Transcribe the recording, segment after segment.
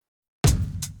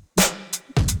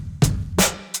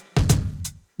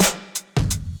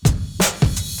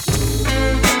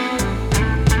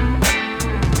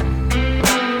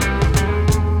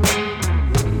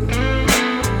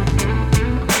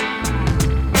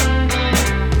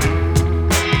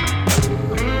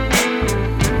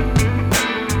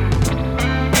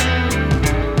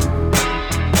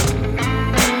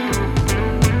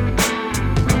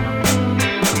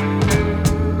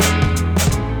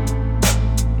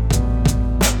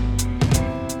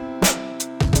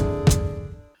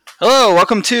Hello,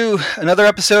 welcome to another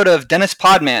episode of Dennis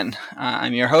Podman.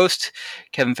 I'm your host,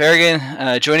 Kevin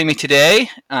Farragon. Joining me today,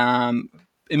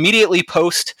 immediately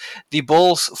post the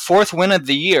Bulls' fourth win of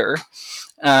the year,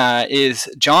 is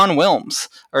John Wilms,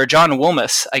 or John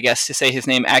Wilmus, I guess, to say his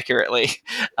name accurately.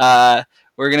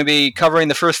 We're going to be covering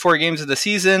the first four games of the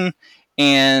season,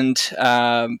 and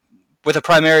with a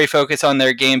primary focus on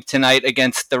their game tonight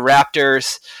against the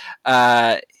Raptors.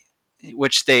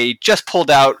 Which they just pulled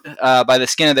out by the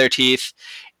skin of their teeth,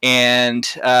 and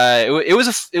it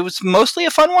was mostly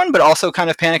a fun one, but also kind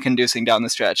of panic-inducing down the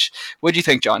stretch. What do you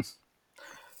think, John?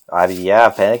 Yeah,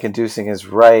 panic-inducing is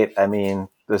right. I mean,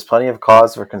 there's plenty of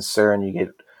cause for concern. You get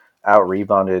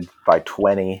out-rebounded by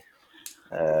 20.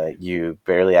 You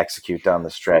barely execute down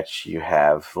the stretch. You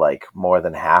have like more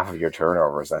than half of your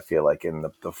turnovers, I feel like, in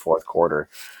the fourth quarter.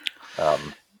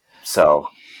 So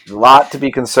a lot to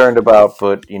be concerned about,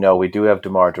 but, we do have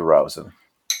DeMar DeRozan.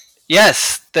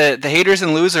 Yes, the haters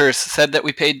and losers said that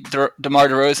we paid DeMar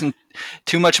DeRozan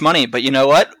too much money, but you know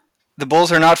what? The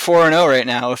Bulls are not 4-0 right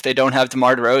now if they don't have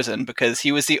DeMar DeRozan, because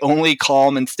he was the only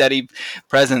calm and steady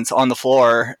presence on the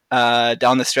floor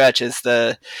down the stretch as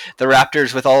the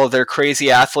Raptors, with all of their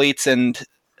crazy athletes and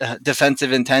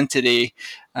defensive intensity,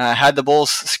 had the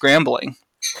Bulls scrambling.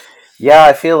 Yeah,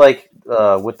 I feel like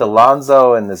with the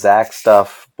Lonzo and the Zach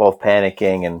stuff, both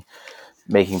panicking and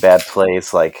making bad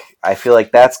plays, like I feel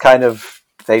like that's kind of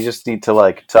they just need to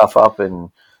like tough up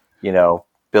and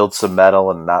build some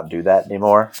metal and not do that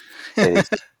anymore. They,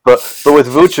 but with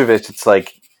Vucevic, it's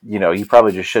like he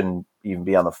probably just shouldn't even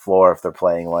be on the floor if they're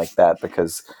playing like that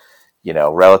because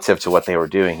relative to what they were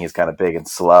doing, he's kind of big and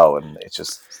slow, and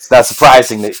it's not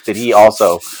surprising that he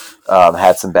also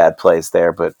had some bad plays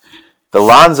there, but. The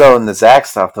Lonzo and the Zach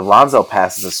stuff, the Lonzo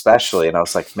passes especially, and I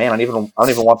was like, man, I don't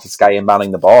even want this guy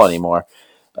inbounding the ball anymore.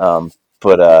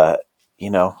 But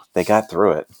they got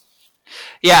through it.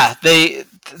 Yeah,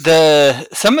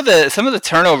 some of the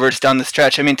turnovers down the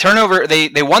stretch. I mean,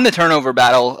 they won the turnover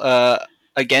battle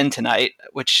again tonight,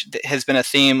 which has been a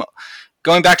theme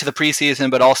going back to the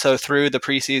preseason, but also through the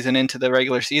preseason into the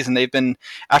regular season. They've been,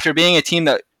 after being a team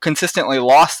that consistently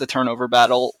lost the turnover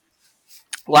battle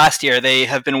last year, they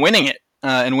have been winning it.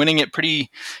 And winning it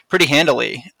pretty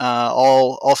handily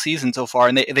all season so far,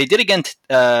 and they did again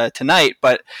tonight,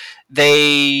 but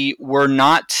they were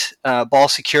not ball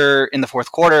secure in the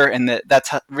fourth quarter, and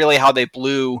that's really how they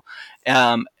blew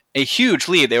a huge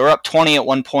lead. They were up 20 at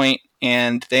one point,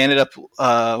 and they ended up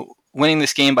winning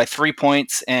this game by 3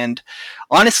 points. And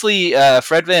honestly,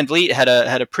 Fred VanVleet had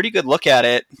a pretty good look at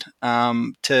it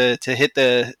to hit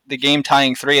the game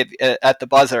tying three at the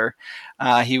buzzer.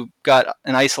 He got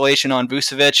an isolation on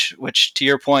Vucevic, which, to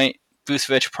your point,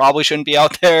 Vucevic probably shouldn't be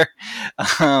out there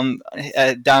down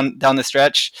the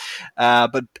stretch.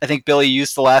 But I think Billy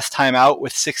used the last timeout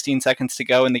with 16 seconds to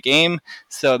go in the game,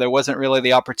 so there wasn't really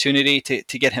the opportunity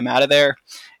to get him out of there.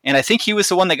 And I think he was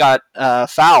the one that got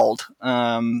fouled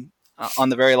on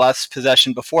the very last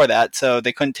possession before that, so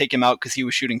they couldn't take him out because he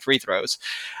was shooting free throws.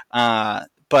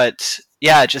 But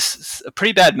yeah, just a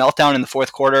pretty bad meltdown in the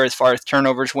fourth quarter as far as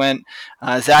turnovers went.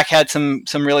 Zach had some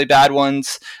really bad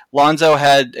ones. Lonzo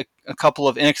had a couple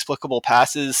of inexplicable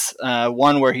passes.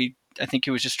 One where I think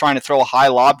he was just trying to throw a high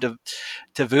lob to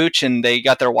Vooch, and they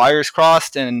got their wires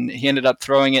crossed, and he ended up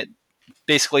throwing it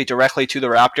basically directly to the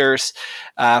Raptors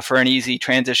for an easy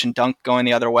transition dunk going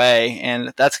the other way.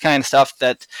 And that's the kind of stuff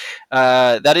that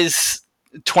is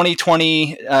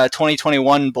 2020,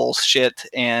 2021 bullshit,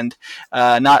 and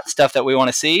not stuff that we want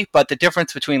to see. But the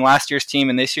difference between last year's team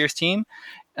and this year's team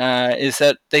is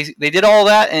that they did all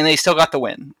that and they still got the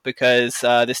win, because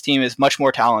this team is much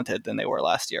more talented than they were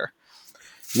last year.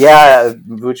 Yeah,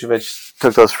 Vucevic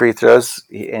took those free throws,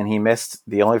 and he missed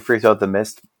the only free throw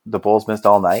the Bulls missed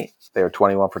all night. They were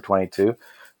 21 for 22.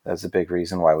 That's a big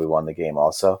reason why we won the game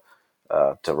also.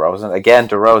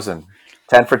 DeRozan,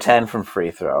 10 for 10 from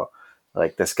free throw.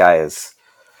 Like, this guy is,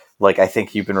 like, I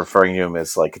think you've been referring to him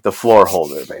as, like, the floor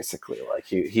holder, basically. Like,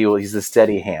 he's the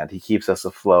steady hand. He keeps us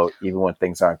afloat even when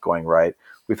things aren't going right.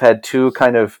 We've had two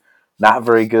kind of not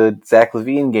very good Zach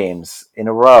LaVine games in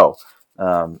a row,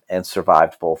 and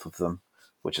survived both of them,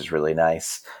 which is really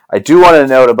nice. I do want to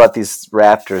note about these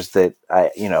Raptors that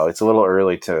it's a little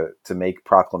early to make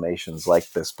proclamations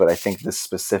like this, but I think this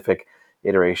specific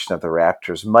iteration of the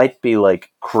Raptors might be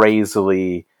like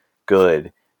crazily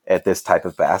good at this type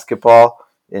of basketball.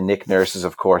 And Nick Nurse is,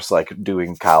 of course, like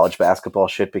doing college basketball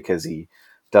shit because he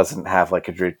doesn't have like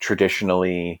a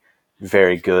traditionally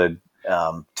very good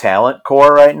talent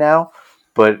core right now.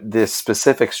 But the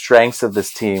specific strengths of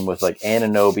this team with like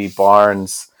Anunoby,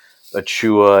 Barnes,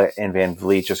 Achua, and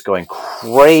VanVleet just going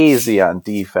crazy on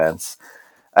defense.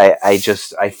 I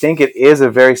think it is a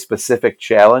very specific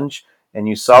challenge, and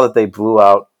you saw that they blew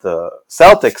out the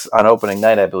Celtics on opening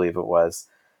night, I believe it was,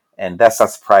 and that's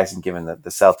not surprising given the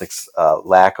Celtics'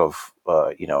 lack of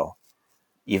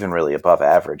even really above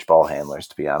average ball handlers,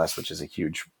 to be honest, which is a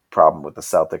huge problem with the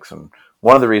Celtics, and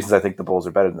one of the reasons I think the Bulls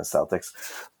are better than the Celtics.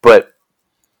 But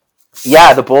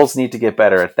yeah, the Bulls need to get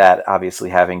better at that. Obviously,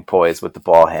 having poise with the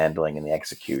ball handling and the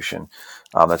execution.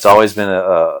 That's always been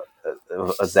a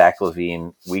Zach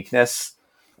LaVine weakness.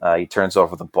 He turns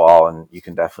over the ball, and you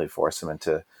can definitely force him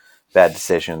into bad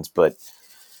decisions. But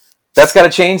that's got to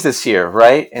change this year,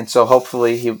 right? And so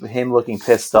hopefully, him looking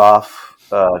pissed off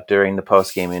during the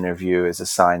post game interview is a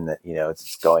sign that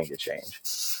it's going to change.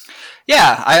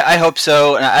 Yeah, I hope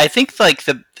so. And I think like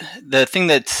the thing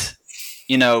that's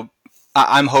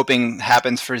I'm hoping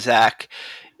happens for Zach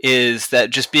is that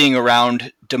just being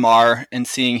around DeMar and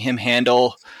seeing him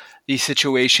handle these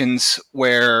situations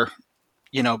where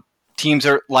teams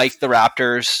are like the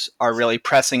Raptors are really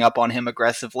pressing up on him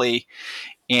aggressively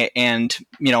and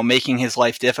making his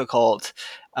life difficult.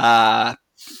 I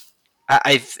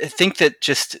think that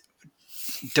just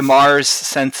DeMar's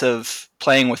sense of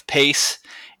playing with pace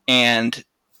and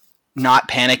not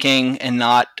panicking and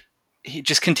not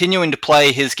just continuing to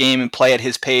play his game and play at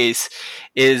his pace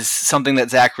is something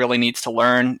that Zach really needs to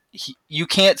learn. You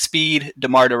can't speed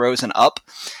DeMar DeRozan up.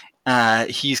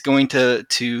 He's going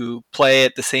to play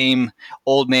at the same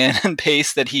old man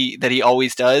pace that he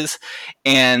always does,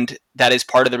 and that is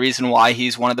part of the reason why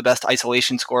he's one of the best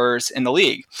isolation scorers in the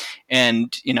league.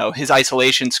 And his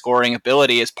isolation scoring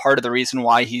ability is part of the reason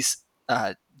why he's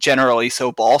generally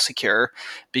so ball secure,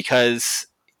 because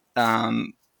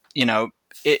you know,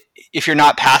 if you're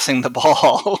not passing the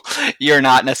ball, you're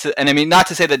not necessarily. And I mean, not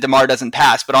to say that DeMar doesn't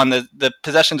pass, but on the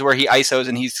possessions where he isos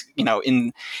and he's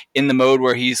in the mode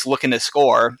where he's looking to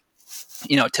score,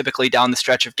 typically down the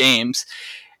stretch of games,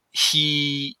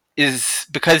 he is,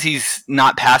 because he's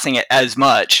not passing it as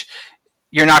much,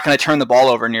 you're not going to turn the ball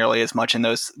over nearly as much in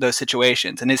those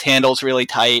situations. And his handle's really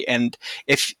tight, and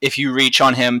if you reach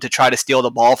on him to try to steal the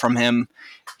ball from him,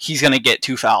 he's going to get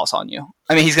 2 fouls on you.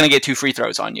 I mean, he's going to get 2 free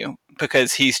throws on you,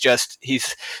 because he's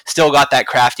still got that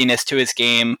craftiness to his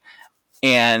game,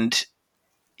 and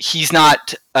he's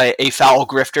not a foul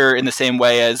grifter in the same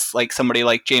way as like somebody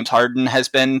like James Harden has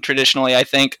been traditionally. I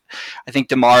think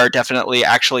DeMar definitely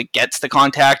actually gets the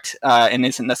contact and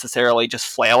isn't necessarily just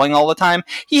flailing all the time.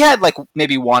 He had like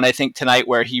maybe one, I think, tonight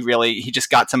where he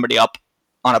just got somebody up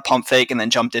on a pump fake and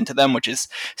then jumped into them, which is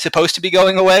supposed to be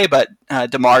going away, but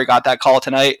DeMar got that call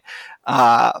tonight.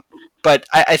 But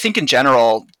I think in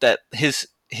general that his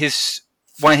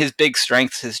one of his big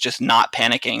strengths is just not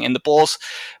panicking. And the Bulls,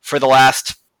 for the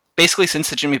last, basically since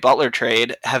the Jimmy Butler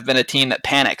trade, have been a team that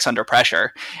panics under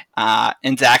pressure.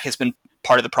 And Zach has been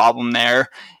part of the problem there.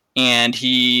 And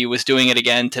he was doing it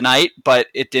again tonight, but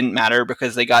it didn't matter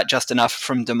because they got just enough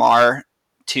from DeMar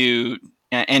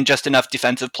and just enough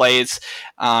defensive plays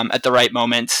at the right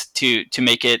moments to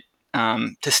make it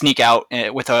to sneak out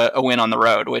with a win on the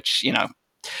road, which,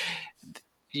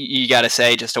 you got to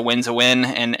say just a win's a win,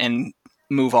 and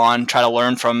move on, try to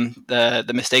learn from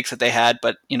the mistakes that they had.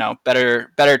 But better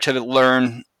to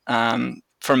learn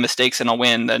from mistakes in a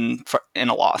win than in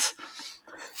a loss.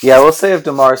 Yeah, I will say of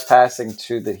DeMar's passing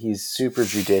too that he's super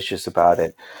judicious about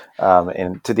it,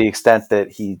 and to the extent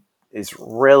that he is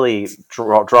really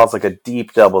draws like a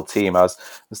deep double team. I was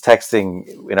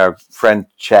texting in our friend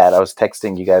chat. I was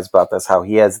texting you guys about this, how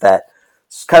he has that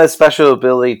kind of special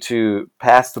ability to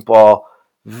pass the ball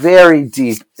very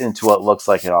deep into what looks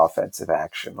like an offensive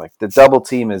action. Like the double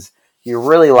team he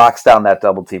really locks down that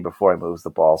double team before he moves the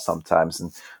ball sometimes.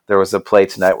 And there was a play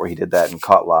tonight where he did that and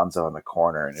caught Lonzo in the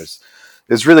corner, and it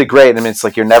was really great. I mean, it's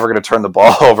like you're never going to turn the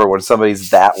ball over when somebody's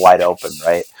that wide open,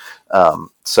 right?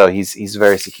 So he's a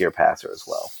very secure passer as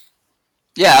well.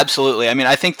 Yeah, absolutely. I mean,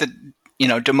 I think that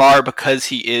DeMar, because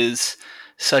he is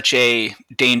such a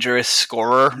dangerous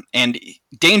scorer and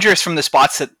dangerous from the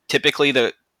spots that typically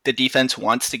the defense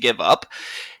wants to give up,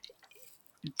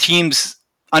 teams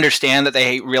understand that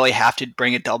they really have to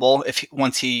bring a double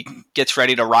once he gets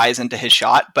ready to rise into his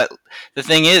shot. But the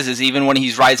thing is even when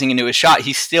he's rising into his shot,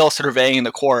 he's still surveying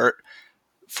the court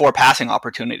for passing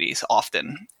opportunities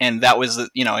often. And that was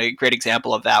a great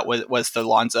example of that was the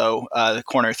Lonzo the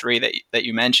corner 3 that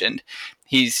you mentioned.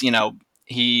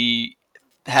 He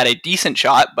had a decent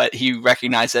shot, but he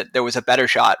recognized that there was a better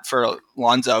shot for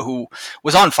Lonzo, who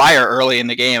was on fire early in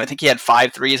the game. I think he had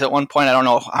 5 threes at one point. I don't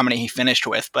know how many he finished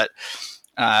with, but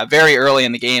very early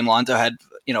in the game, Lonzo had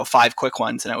 5 quick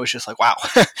ones, and it was just like, wow,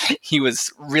 he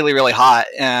was really, really hot.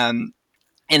 And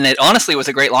it honestly was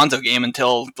a great Lonzo game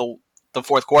until the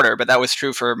fourth quarter, but that was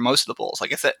true for most of the Bulls.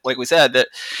 Like we said, that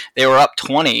they were up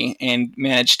 20 and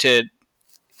managed to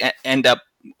end up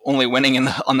only winning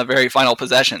on the very final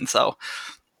possession. So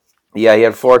yeah, he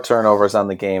had 4 turnovers on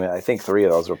the game. I think 3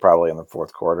 of those were probably in the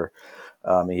fourth quarter.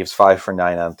 He was 5 for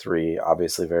 9 on 3,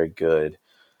 obviously very good.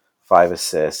 5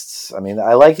 assists. I mean,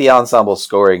 I like the ensemble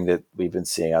scoring that we've been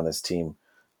seeing on this team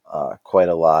quite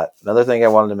a lot. Another thing I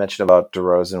wanted to mention about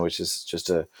DeRozan, which is just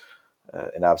an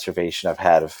observation I've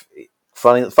had of,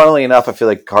 funnily enough, I feel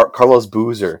like Carlos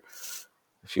Boozer,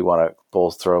 if you want a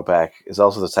Bulls throwback, is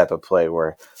also the type of play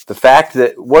where the fact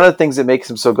that one of the things that makes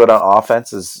him so good on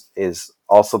offense is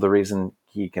also the reason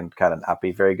he can kind of not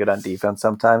be very good on defense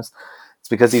sometimes. It's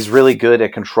because he's really good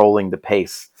at controlling the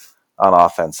pace on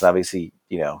offense. And obviously,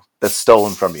 that's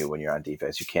stolen from you when you're on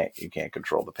defense. You can't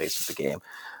control the pace of the game.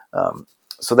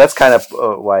 So that's kind of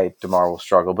why DeMar will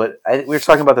struggle. But we were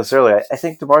talking about this earlier. I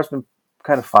think DeMar's been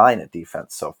kind of fine at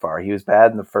defense so far. He was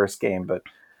bad in the first game, but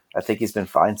I think he's been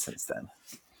fine since then.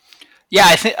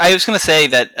 Yeah, I was going to say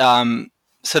that.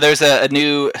 So there's a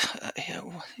new.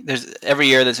 There's every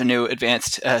year there's a new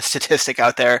advanced statistic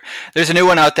out there. There's a new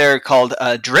one out there called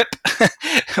DRIP,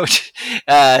 which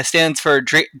stands for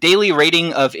Daily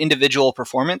Rating of Individual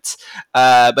Performance.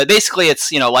 But basically,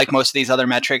 it's like most of these other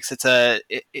metrics,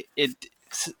 it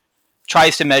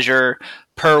tries to measure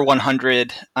per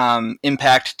 100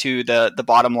 impact to the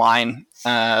bottom line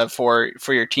for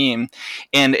your team,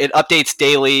 and it updates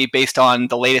daily based on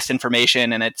the latest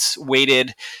information, and it's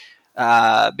weighted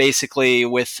basically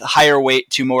with higher weight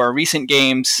to more recent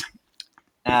games,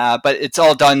 but it's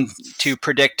all done to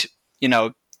predict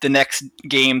the next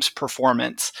game's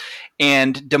performance.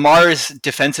 And DeMar's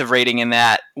defensive rating in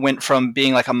that went from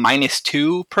being like a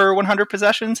 -2 per 100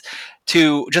 possessions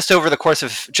to, just over the course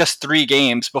of just 3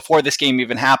 games before this game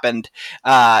even happened,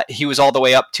 he was all the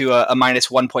way up to a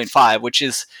 -1.5, which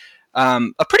is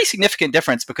a pretty significant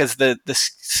difference, because the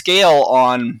scale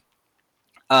on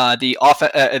the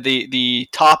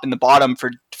top and the bottom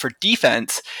for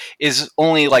defense is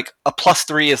only like a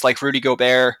 +3 is like Rudy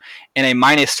Gobert, and a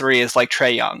 -3 is like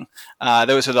Trae Young.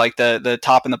 Those are like the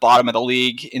top and the bottom of the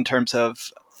league in terms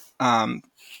of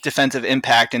defensive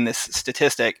impact in this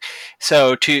statistic.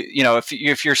 So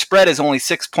if your spread is only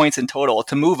 6 points in total,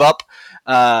 to move up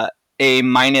a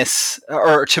minus,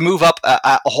 or to move up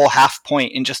a whole half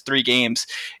point in just 3 games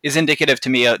is indicative to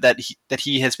me that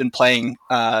he has been playing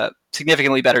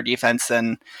significantly better defense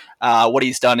than what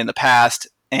he's done in the past.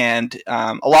 And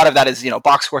a lot of that is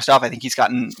box score stuff. I think he's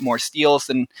gotten more steals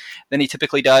than he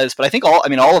typically does. But I think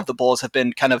all of the Bulls have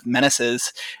been kind of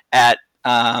menaces at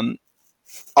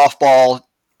off ball,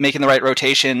 making the right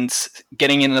rotations,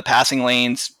 getting into the passing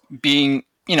lanes, being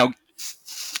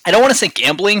I don't want to say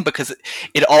gambling, because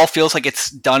it all feels like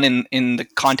it's done in the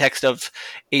context of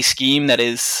a scheme that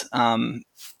is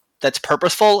that's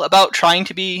purposeful about trying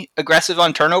to be aggressive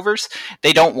on turnovers.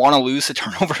 They don't want to lose the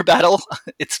turnover battle.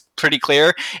 It's pretty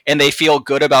clear, and they feel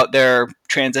good about their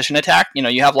transition attack.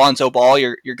 You have Lonzo Ball.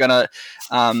 You're gonna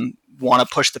want to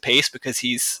push the pace because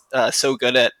he's so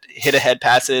good at hit ahead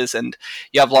passes, and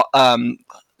you have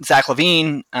Zach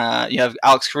LaVine. You have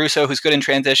Alex Caruso, who's good in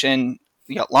transition.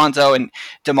 You got Lonzo, and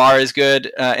DeMar is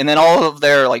good, and then all of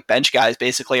their bench guys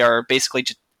are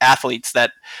just athletes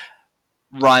that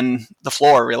run the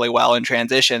floor really well in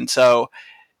transition. So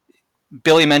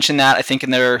Billy mentioned that, I think,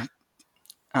 in their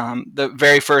the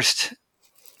very first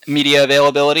media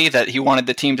availability, that he wanted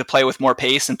the team to play with more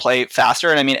pace and play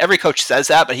faster. And I mean, every coach says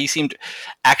that, but he seemed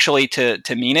actually to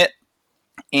mean it.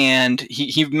 And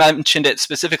he mentioned it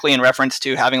specifically in reference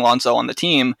to having Lonzo on the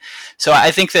team. So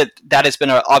I think that has been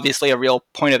obviously a real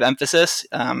point of emphasis.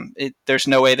 There's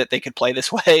no way that they could play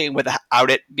this way without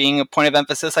it being a point of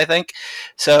emphasis, I think.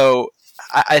 So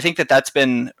I think that that's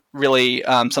been really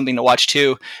something to watch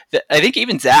too. I think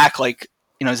even Zach,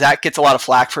 Zach gets a lot of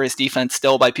flack for his defense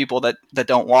still by people that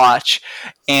don't watch,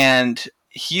 and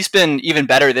he's been even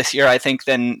better this year, I think,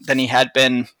 than he had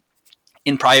been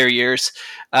in prior years.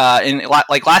 And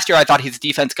last year, I thought his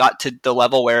defense got to the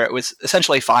level where it was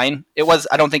essentially fine.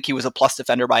 I don't think he was a plus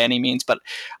defender by any means, but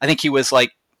I think he was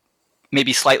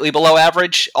maybe slightly below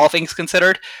average, all things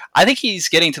considered. I think he's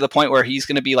getting to the point where he's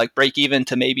going to be break even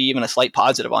to maybe even a slight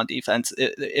positive on defense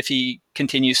if he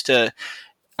continues to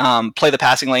play the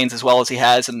passing lanes as well as he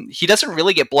has. And he doesn't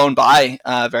really get blown by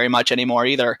very much anymore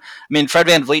either. I mean, Fred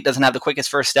VanVleet doesn't have the quickest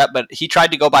first step, but he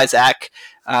tried to go by Zach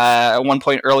at one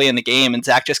point early in the game, and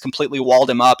Zach just completely walled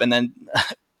him up, and then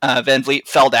VanVleet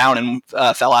fell down and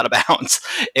fell out of bounds.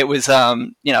 It was,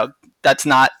 that's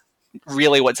not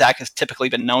really what Zach has typically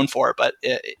been known for, but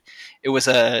it was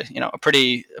a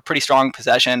pretty strong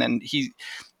possession, and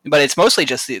but it's mostly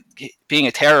just being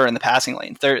a terror in the passing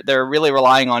lane. They're really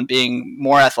relying on being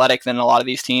more athletic than a lot of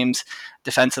these teams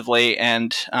defensively,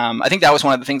 and I think that was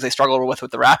one of the things they struggled with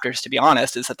the Raptors. To be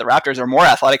honest, is that the Raptors are more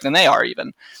athletic than they are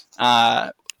even,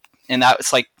 and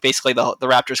that's like basically the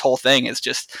Raptors' whole thing is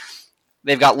just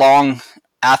they've got long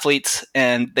athletes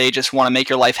and they just want to make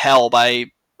your life hell by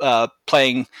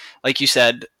playing, like you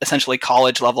said, essentially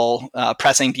college level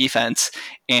pressing defense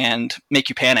and make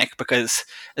you panic, because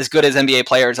as good as NBA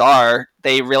players are,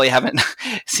 they really haven't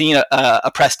seen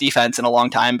a press defense in a long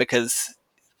time, because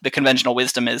the conventional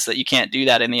wisdom is that you can't do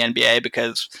that in the NBA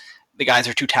because the guys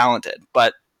are too talented.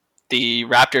 But the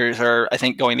Raptors are, I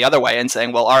think, going the other way and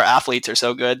saying, well, our athletes are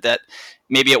so good that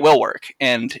maybe it will work.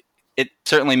 And it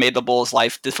certainly made the Bulls'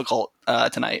 life difficult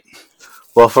tonight.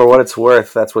 Well, for what it's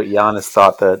worth, that's what Giannis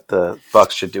thought that the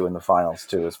Bucks should do in the finals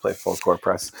too, is play full court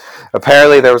press.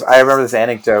 Apparently, I remember this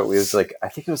anecdote. It was like, I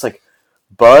think it was like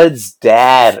Bud's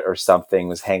dad or something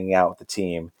was hanging out with the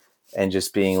team and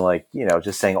just being like,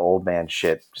 just saying old man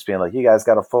shit, just being like, you guys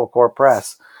got a full court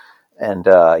press. And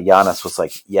Giannis was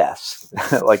like, yes,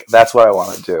 like that's what I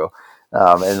want to do.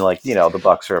 And like, the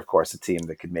Bucks are of course a team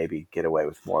that could maybe get away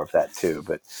with more of that too.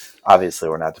 But obviously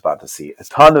we're not about to see a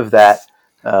ton of that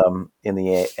in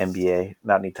the NBA,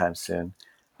 not anytime soon.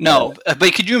 No,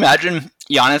 but could you imagine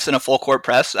Giannis in a full court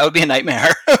press? That would be a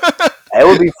nightmare. It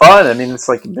would be fun. I mean, it's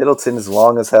like Middleton is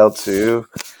long as hell too.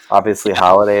 Obviously,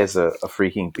 Holiday is a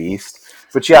freaking beast.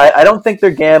 But yeah, I don't think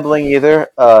they're gambling either.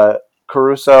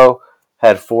 Caruso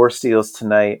had 4 steals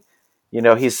tonight.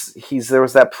 He's there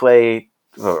was that play,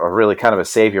 a really kind of a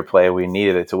savior play. We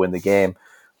needed it to win the game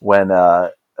when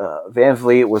Van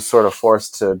Vliet was sort of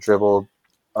forced to dribble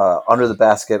under the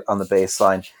basket on the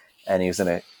baseline, and he was in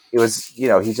it. It was,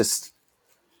 he just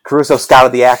Caruso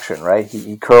scouted the action, right?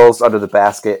 He curls under the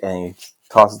basket and he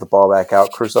tosses the ball back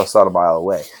out. Caruso saw it a mile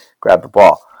away, grabbed the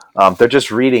ball. They're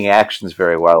just reading actions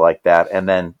very well like that, and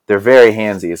then they're very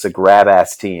handsy. It's a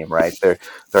grab-ass team, right?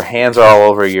 Their hands are all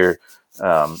over your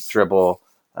dribble.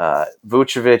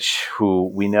 Vucevic, who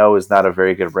we know is not a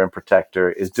very good rim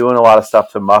protector, is doing a lot of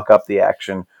stuff to muck up the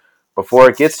action before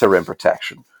it gets to rim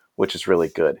protection, which is really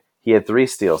good. He had 3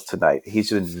 steals tonight.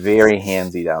 He's been very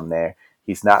handsy down there.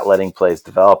 He's not letting plays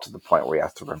develop to the point where he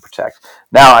has to rim protect.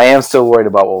 Now, I am still worried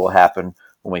about what will happen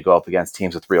when we go up against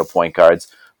teams with real point guards.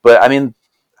 But, I mean,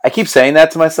 I keep saying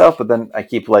that to myself, but then I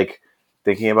keep,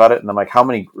 thinking about it, and I'm like, how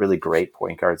many really great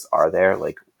point guards are there?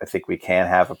 I think we can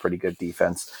have a pretty good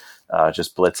defense,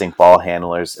 just blitzing ball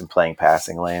handlers and playing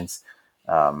passing lanes.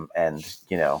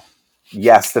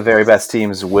 Yes, the very best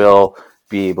teams will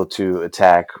be able to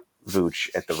attack Vooch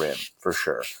at the rim, for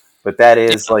sure. But that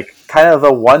is kind of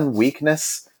the one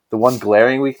weakness, the one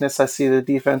glaring weakness I see the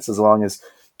defense, as long as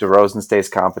DeRozan stays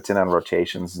competent on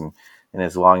rotations and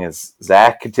as long as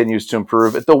Zach continues to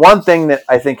improve. The one thing that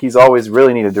I think he's always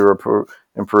really needed to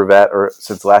improve at, or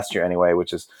since last year anyway,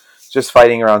 which is just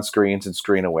fighting around screens and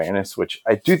screen awareness, which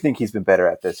I do think he's been better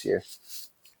at this year.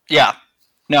 Yeah.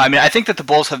 No, I mean, I think that the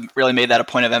Bulls have really made that a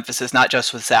point of emphasis, not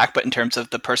just with Zach, but in terms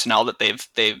of the personnel that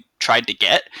they've tried to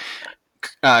get.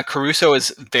 Caruso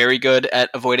is very good at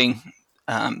avoiding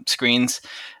screens.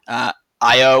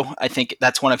 Ayo, I think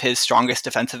that's one of his strongest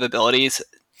defensive abilities,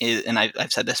 and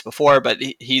I've said this before, but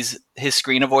his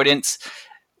screen avoidance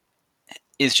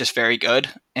is just very good.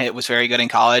 It was very good in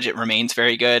college. It remains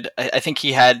very good. I think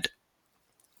he had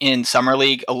in summer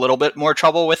league a little bit more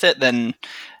trouble with it than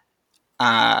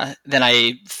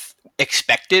I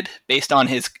expected based on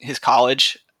his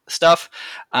college stuff.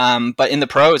 But in the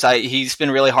pros, he's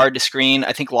been really hard to screen.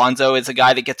 I think Lonzo is a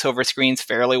guy that gets over screens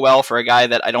fairly well for a guy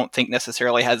that I don't think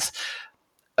necessarily has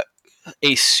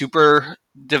a super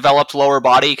developed lower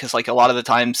body, because a lot of the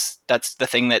times that's the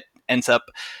thing that ends up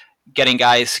getting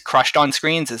guys crushed on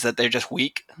screens, is that they're just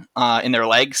weak in their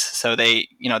legs. So they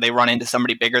run into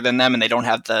somebody bigger than them and they don't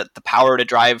have the power to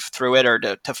drive through it or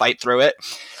to fight through it.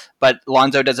 But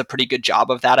Lonzo does a pretty good job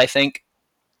of that, I think.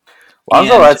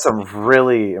 Lonzo had some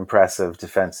really impressive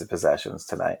defensive possessions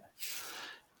tonight.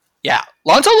 Yeah,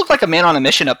 Lonzo looked like a man on a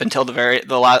mission up until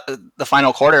the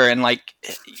final quarter, and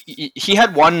he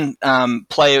had one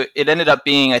play. It ended up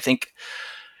being, I think,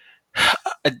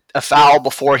 a foul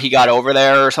before he got over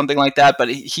there or something like that, but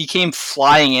he came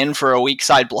flying in for a weak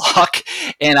side block,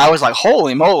 and I was like,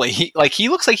 holy moly. He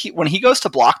looks like when he goes to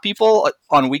block people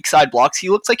on weak side blocks, he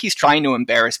looks like he's trying to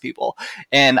embarrass people.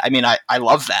 And I mean, I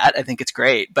love that. I think it's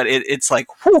great, but it's like,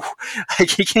 whew,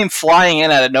 he came flying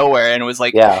in out of nowhere and was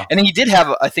like, yeah. And he did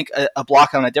have, I think, a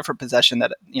block on a different possession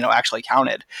that, actually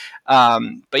counted.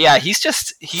 But yeah,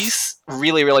 he's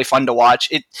really, really fun to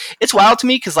watch. It's wild to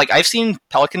me because like I've seen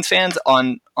Pelicans fans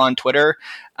on Twitter.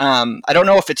 I don't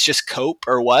know if it's just cope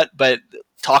or what, but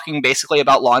talking basically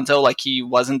about Lonzo like he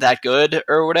wasn't that good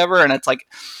or whatever. And it's like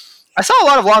I saw a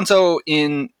lot of Lonzo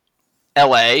in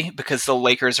LA because the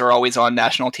Lakers are always on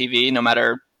national TV no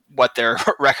matter what their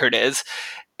record is,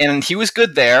 and he was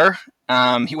good there.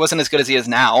 He wasn't as good as he is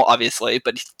now, obviously,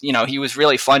 but he was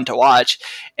really fun to watch.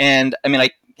 And I mean, I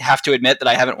have to admit that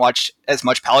I haven't watched as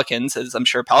much Pelicans as I'm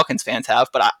sure Pelicans fans have,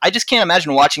 but I just can't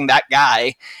imagine watching that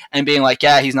guy and being like,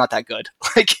 yeah, he's not that good.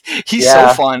 Like he's so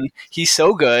fun, he's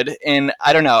so good, and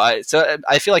I don't know. So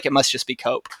I feel like it must just be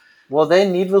cope. Well, they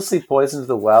needlessly poisoned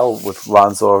the well with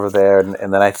Lonzo over there,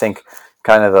 and then I think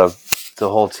kind of the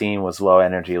whole team was low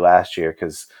energy last year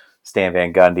because Stan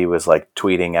Van Gundy was like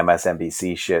tweeting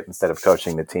MSNBC shit instead of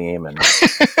coaching the team, and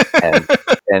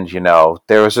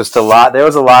there was just a lot. There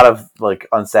was a lot of like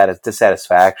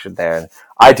dissatisfaction there. And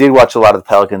I did watch a lot of the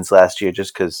Pelicans last year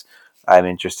just because I'm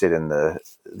interested in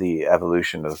the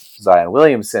evolution of Zion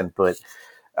Williamson. But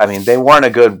I mean, they weren't a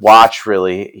good watch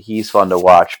really. He's fun to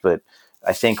watch, but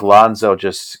I think Lonzo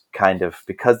just kind of,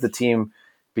 because the team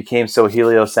became so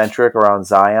heliocentric around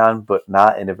Zion, but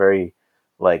not in a very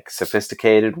like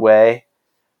sophisticated way.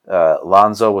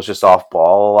 Lonzo was just off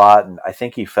ball a lot, and I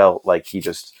think he felt like he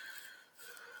just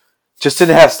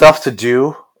didn't have stuff to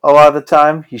do a lot of the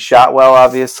time. He shot well,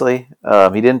 obviously.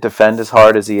 He didn't defend as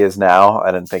hard as he is now.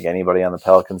 I didn't think anybody on the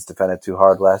Pelicans defended too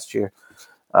hard last year.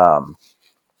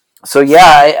 So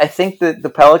yeah, I think that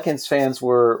the Pelicans fans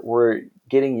were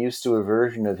getting used to a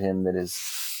version of him that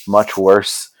is much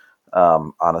worse,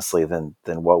 honestly, than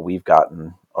what we've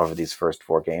gotten over these first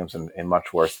 4 games, and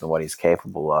much worse than what he's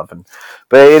capable of.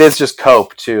 But it is just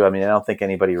cope too. I mean, I don't think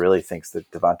anybody really thinks that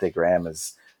Devontae Graham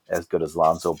is as good as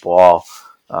Lonzo Ball.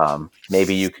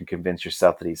 Maybe you can convince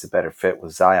yourself that he's a better fit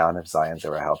with Zion if Zion's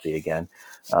ever healthy again.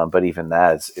 But even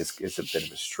that is a bit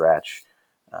of a stretch.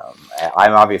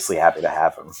 I'm obviously happy to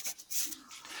have him.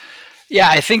 Yeah,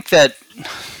 I think that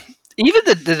even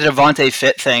the Devontae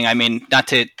fit thing, I mean, not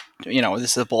to,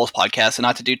 this is a Bulls podcast, and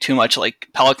not to do too much like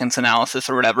Pelicans analysis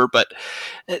or whatever, but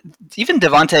even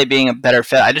Devontae being a better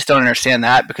fit, I just don't understand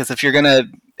that, because if you're going to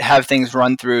have things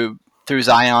run through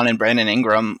Zion and Brandon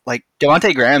Ingram, like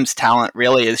Devontae Graham's talent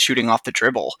really is shooting off the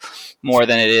dribble more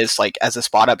than it is like as a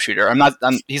spot up shooter.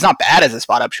 He's not bad as a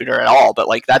spot up shooter at all, but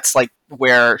like that's like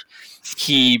where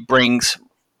he brings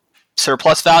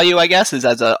surplus value, I guess, is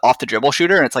as a off the dribble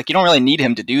shooter. And it's like you don't really need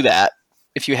him to do that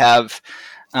if you have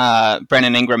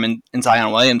Brandon Ingram and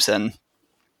Zion Williamson.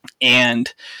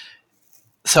 And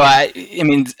so I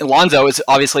mean, Lonzo has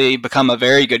obviously become a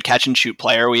very good catch and shoot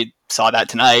player. We saw that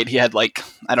tonight. He had like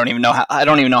I don't even know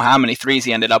how many threes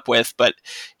he ended up with, but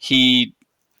he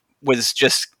was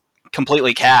just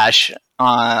completely cash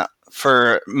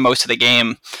for most of the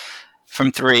game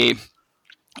from 3.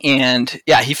 And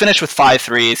yeah, he finished with 5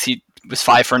 threes. He was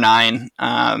 5 for 9.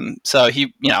 So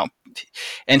he,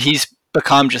 and he's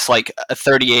become just like a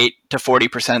 38 to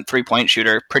 40% 3-point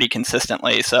shooter pretty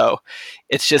consistently. So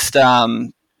it's just,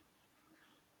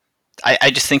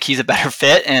 I just think he's a better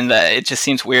fit, and it just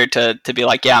seems weird to be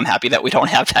like, yeah, I'm happy that we don't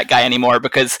have that guy anymore,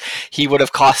 because he would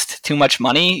have cost too much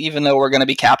money, even though we're going to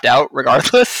be capped out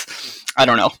regardless. I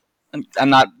don't know. I'm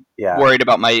not worried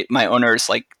about my owner's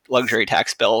like luxury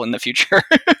tax bill in the future.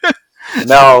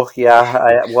 No,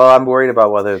 yeah. I'm worried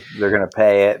about whether they're going to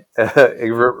pay it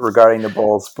regarding the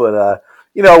Bulls, but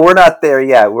we're not there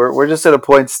yet. We're just at a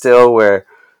point still where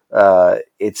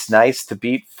it's nice to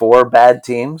beat 4 bad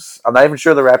teams. I'm not even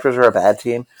sure the Raptors are a bad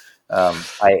team.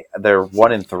 They're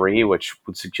 1-3, which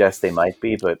would suggest they might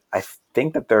be, but I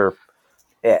think that they're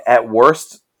at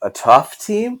worst a tough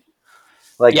team.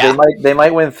 Like they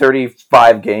might win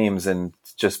 35 games and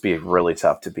just be really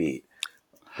tough to beat.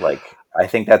 Like I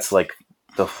think that's like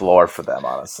the floor for them,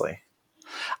 honestly.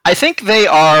 I think they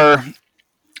are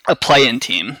a play-in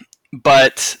team,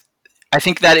 but I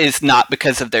think that is not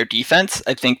because of their defense.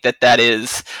 I think that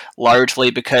is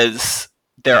largely because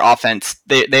their offense,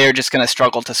 they are just going to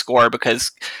struggle to score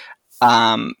because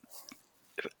Fred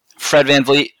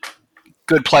VanVleet,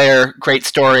 good player, great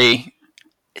story,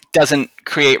 doesn't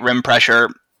create rim pressure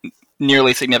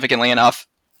nearly significantly enough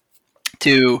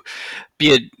to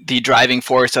be the driving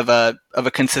force of a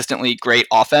consistently great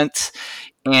offense.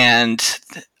 And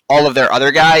all of their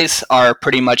other guys are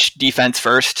pretty much defense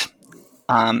first.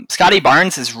 Scotty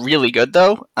Barnes is really good,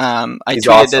 though. I tweeted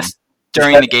awesome. This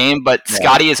during the game, but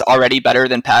Scotty is already better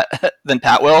than Pat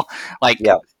will. Like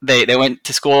they went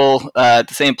to school at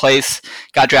the same place,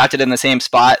 got drafted in the same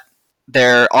spot.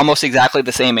 They're almost exactly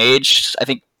the same age. I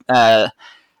think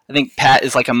I think Pat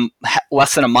is like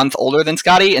less than a month older than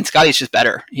Scotty, and Scotty's just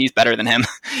better. He's better than him.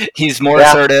 He's more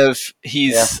assertive.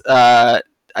 He's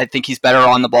I think he's better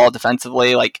on the ball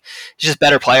defensively. Like he's just a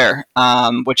better player,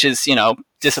 which is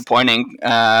disappointing.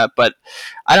 But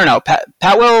I don't know.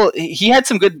 Pat Will, he had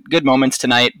some good moments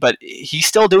tonight, but he's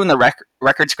still doing the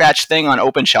record scratch thing on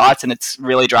open shots, and it's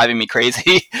really driving me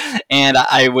crazy. And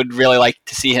I would really like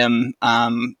to see him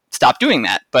stop doing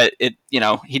that. But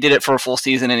he did it for a full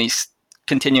season, and he's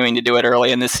continuing to do it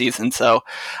early in this season. So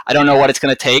I don't know what it's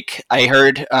going to take. I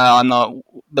heard on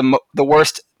the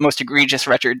worst, most egregious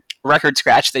record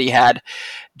scratch that he had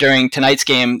during tonight's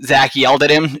game, Zach yelled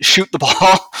at him, "Shoot the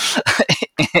ball,"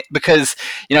 because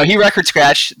he record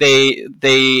scratched.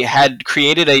 They had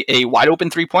created a wide open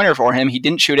 3-pointer for him. He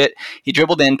didn't shoot it. He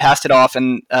dribbled in, passed it off,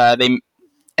 and they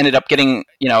ended up getting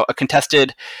a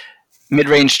contested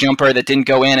mid-range jumper that didn't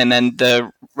go in, and then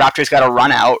the Raptors got a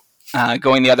run out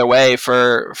going the other way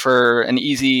for an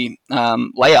easy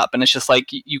layup, and it's just like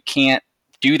you can't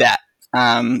do that.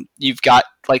 You've got,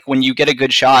 like, when you get a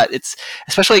good shot, it's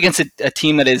especially against a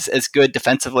team that is as good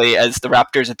defensively as the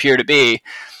Raptors appear to be,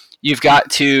 you've got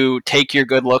to take your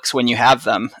good looks when you have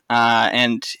them,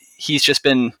 and he's just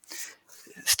been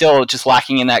still just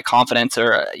lacking in that confidence,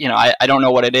 or I don't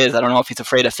know what it is. I don't know if he's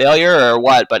afraid of failure or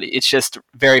what, but it's just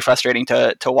very frustrating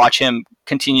to watch him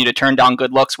continue to turn down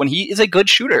good looks when he is a good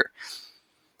shooter.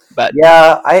 But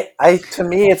yeah, I to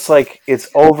me it's like it's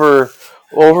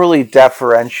overly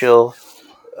deferential,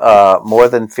 more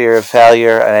than fear of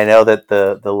failure, and I know that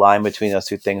the line between those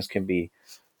two things can be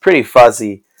pretty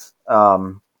fuzzy,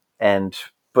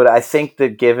 but I think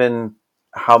that given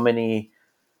how many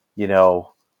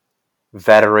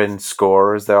veteran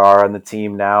scorers there are on the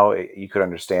team now, you could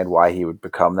understand why he would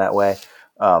become that way.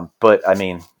 But I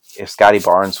mean, if Scotty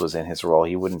Barnes was in his role,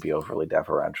 he wouldn't be overly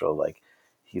deferential. Like,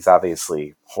 he's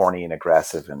obviously horny and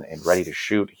aggressive and ready to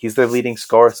shoot. He's their leading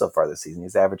scorer so far this season.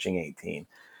 He's averaging 18.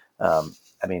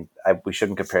 I mean, we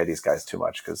shouldn't compare these guys too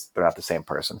much because they're not the same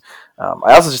person.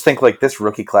 I also just think, like, this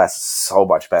rookie class is so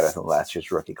much better than last year's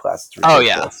rookie class. It's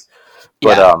ridiculous.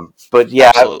 But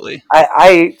yeah, absolutely.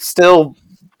 I still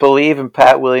believe in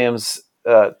Pat Williams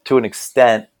to an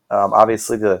extent.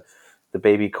 Obviously, the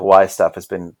baby Kawhi stuff has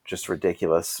been just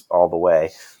ridiculous all the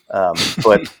way.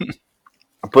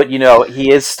 But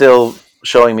he is still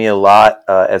showing me a lot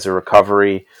as a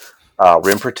recovery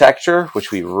rim protector,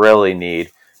 which we really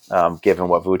need, given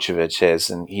what Vucevic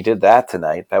is. And he did that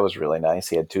tonight. That was really nice.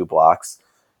 He had 2 blocks.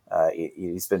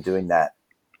 He's been doing that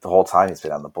the whole time he's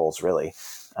been on the Bulls, really.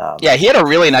 Yeah, he had a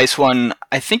really nice one.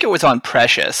 I think it was on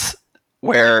Precious,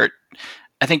 where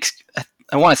I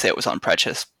want to say it was on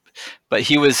Precious, but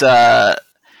he was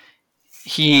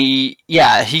he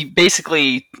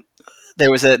basically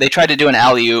they tried to do an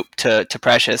alley-oop to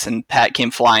Precious, and Pat came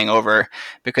flying over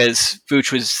because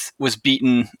Vooch was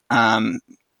beaten. It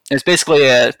was basically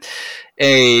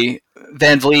a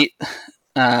Van Vliet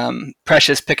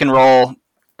Precious pick and roll.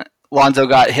 Lonzo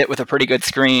got hit with a pretty good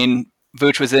screen.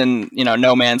 Vooch was in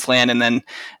no man's land, and then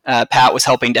Pat was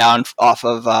helping down off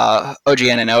of OG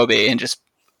Anunoby and just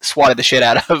swatted the shit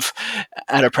out of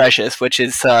Precious, which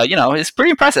is is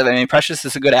pretty impressive. I mean, Precious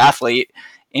is a good athlete,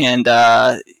 and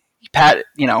Pat,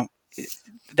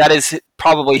 that is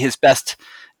probably his best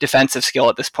defensive skill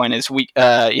at this point is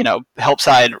help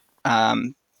side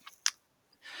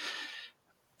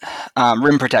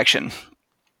rim protection.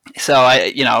 So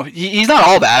he's not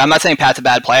all bad. I'm not saying Pat's a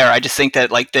bad player. I just think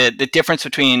that, like, the difference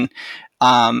between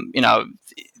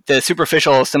the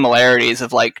superficial similarities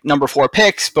of, like, number 4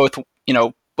 picks, both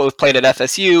played at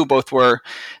FSU, both were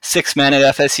 6 men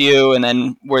at FSU, and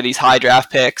then were these high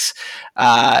draft picks.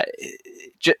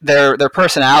 Their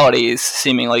personalities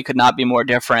seemingly could not be more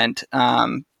different.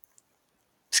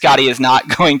 Scotty is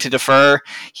not going to defer.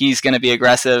 He's going to be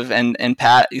aggressive, and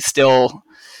Pat is still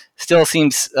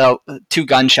seems too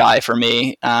gun shy for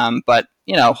me. But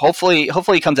hopefully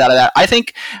he comes out of that. I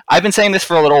think I've been saying this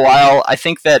for a little while. I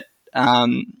think that I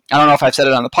don't know if I've said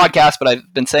it on the podcast, but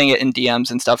I've been saying it in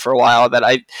DMs and stuff for a while, that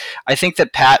I think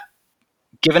that Pat,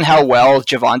 given how well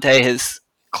Javonte has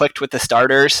clicked with the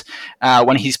starters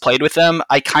when he's played with them,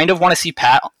 I kind of want to see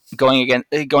Pat going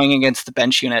against the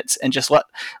bench units and just let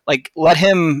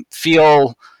him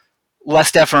feel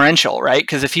less deferential, right?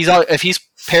 Because if he's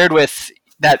paired with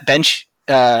that bench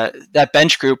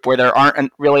group where there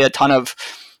aren't really a ton of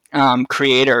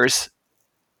creators,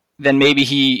 then maybe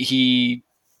he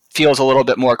feels a little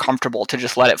bit more comfortable to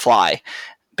just let it fly,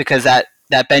 because that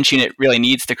bench unit really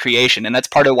needs the creation, and that's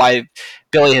part of why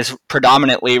Billy has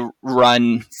predominantly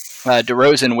run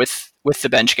DeRozan with with the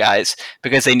bench guys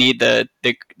because they need the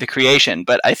creation.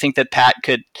 But I think that Pat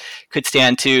could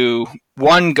stand to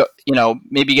one,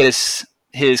 maybe get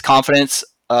his confidence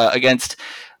against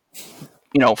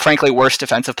frankly worse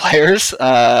defensive players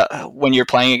when you're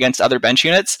playing against other bench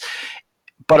units,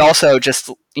 but also just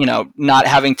not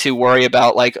having to worry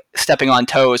about like stepping on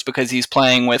toes because he's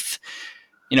playing with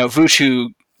Vooch, who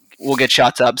will get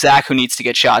shots up, Zach, who needs to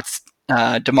get shots,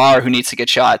 DeMar, who needs to get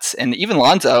shots, and even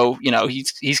Lonzo,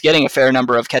 he's getting a fair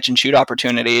number of catch and shoot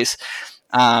opportunities.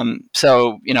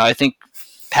 So I think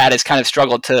Pat has kind of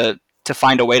struggled to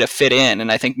find a way to fit in,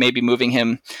 and I think maybe moving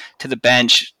him to the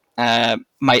bench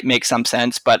might make some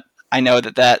sense, but I know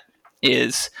that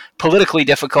is politically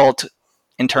difficult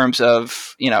in terms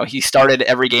of he started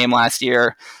every game last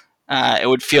year. It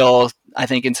would feel, I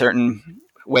think, in certain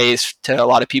ways to a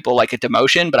lot of people like a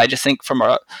demotion, but I just think from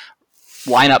a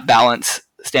lineup balance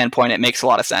standpoint, it makes a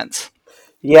lot of sense.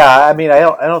 Yeah, I mean, I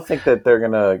don't think that they're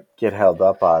gonna get held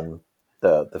up on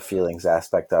the feelings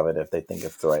aspect of it if they think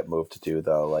it's the right move to do,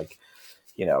 though. Like,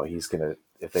 he's gonna,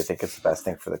 if they think it's the best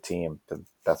thing for the team, then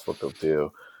that's what they'll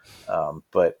do.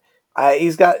 But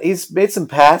he's made some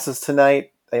passes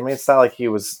tonight. I mean, it's not like he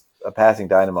was a passing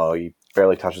dynamo. He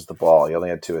barely touches the ball. He only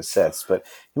had 2 assists, but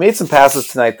he made some passes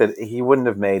tonight that he wouldn't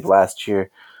have made last year.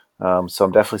 So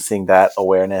I'm definitely seeing that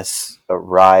awareness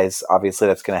rise. Obviously,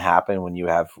 that's going to happen when you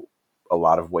have a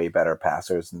lot of way better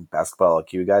passers and basketball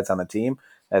IQ guys on the team,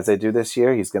 as they do this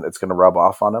year. It's going to rub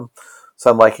off on him. So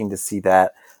I'm liking to see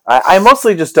that. I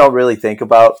mostly just don't really think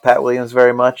about Pat Williams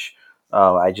very much.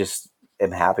 I just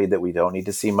am happy that we don't need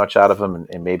to see much out of him,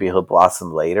 and maybe he'll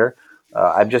blossom later.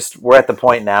 We're at the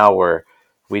point now where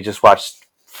we just watched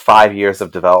 5 years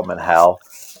of development hell,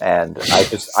 and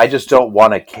I just don't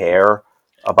want to care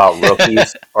about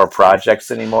rookies or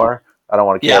projects anymore. I don't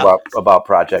want to care about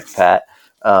Project Pat.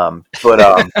 But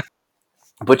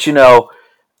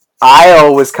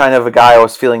Io was kind of a guy I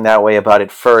was feeling that way about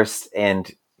at first, and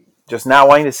just not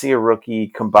wanting to see a rookie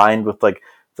combined with like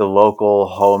the local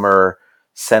homer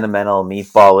sentimental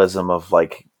meatballism of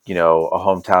like, a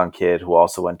hometown kid who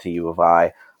also went to U of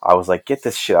I. I was like, get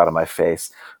this shit out of my face.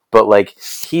 But like,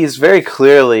 he's very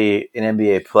clearly an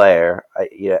NBA player.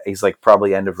 He's like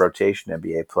probably end of rotation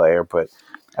NBA player, but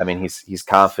I mean, he's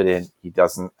confident. He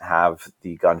doesn't have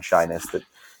the gun shyness that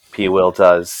P. Will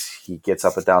does. He gets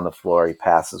up and down the floor. He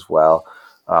passes well.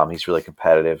 He's really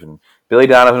competitive. And Billy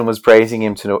Donovan was praising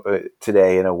him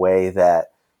today in a way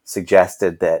that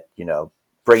suggested that,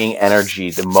 bringing energy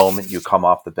the moment you come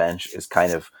off the bench is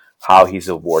kind of how he's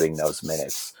awarding those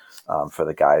minutes for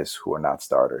the guys who are not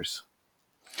starters.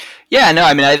 Yeah, no,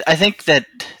 I mean, I think that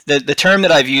the term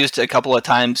that I've used a couple of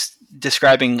times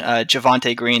describing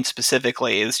Javonte Green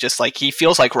specifically is just like he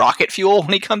feels like rocket fuel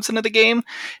when he comes into the game.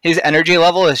 His energy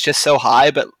level is just so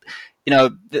high, but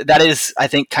that is, I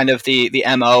think, kind of the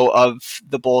MO of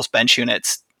the Bulls bench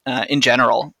units in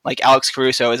general. Like Alex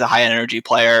Caruso is a high energy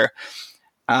player.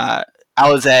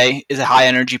 Alize is a high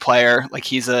energy player. Like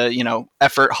he's a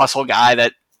effort hustle guy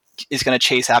that is going to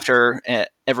chase after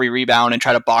every rebound and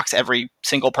try to box every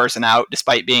single person out,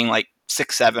 despite being like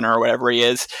 6'7" or whatever he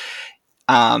is.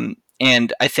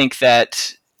 And I think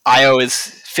that Io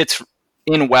fits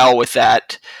in well with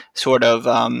that sort of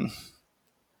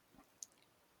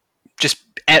just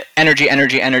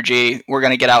energy. We're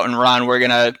going to get out and run. We're going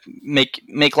to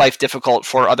make life difficult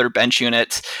for other bench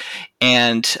units,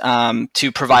 and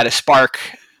to provide a spark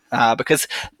because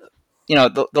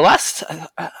the last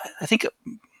I think.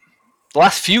 The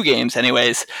last few games,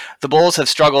 anyways, the Bulls have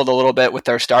struggled a little bit with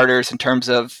their starters in terms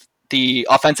of the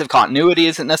offensive continuity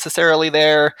isn't necessarily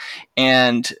there,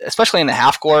 and especially in the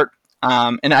half court.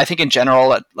 And I think in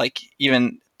general, like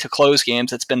even to close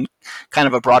games, it's been kind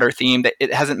of a broader theme that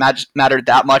it hasn't mattered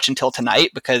that much until tonight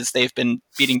because they've been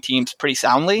beating teams pretty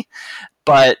soundly.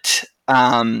 But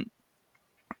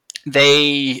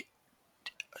they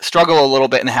struggle a little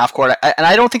bit in the half court. And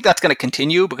I don't think that's going to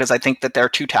continue because I think that they're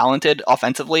too talented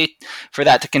offensively for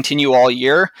that to continue all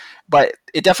year. But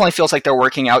it definitely feels like they're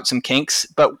working out some kinks.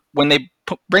 But when they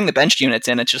bring the bench units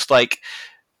in, it's just like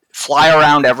fly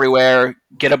around everywhere,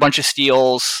 get a bunch of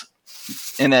steals,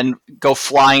 and then go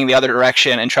flying the other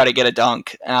direction and try to get a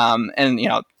dunk. And,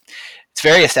 it's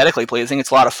very aesthetically pleasing.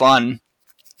 It's a lot of fun.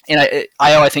 And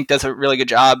Io, I think, does a really good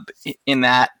job in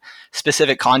that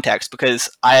specific context because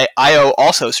Io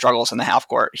also struggles in the half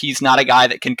court. He's not a guy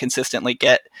that can consistently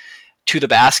get to the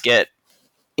basket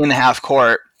in the half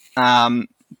court.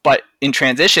 But in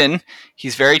transition,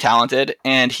 he's very talented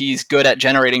and he's good at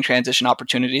generating transition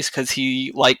opportunities because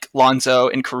he, like Lonzo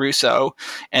and Caruso,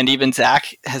 and even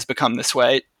Zach has become this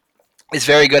way, is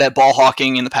very good at ball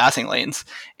hawking in the passing lanes.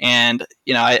 And,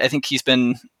 I think he's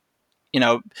been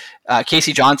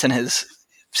Casey Johnson has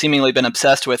seemingly been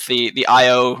obsessed with the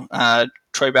IO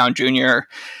Troy Brown Jr.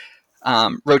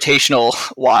 Rotational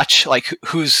watch, like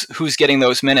who's getting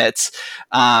those minutes.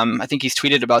 I think he's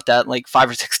tweeted about that like 5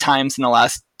 or 6 times in the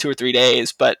last 2 or 3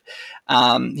 days, but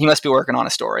he must be working on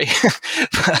a story.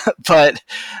 But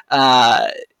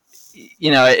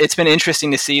it's been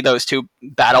interesting to see those two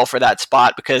battle for that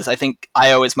spot, because I think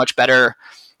IO is much better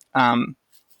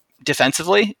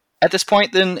defensively at this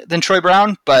point than Troy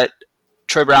Brown, but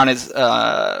Troy Brown is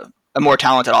a more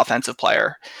talented offensive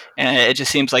player, and it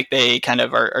just seems like they kind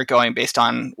of are going based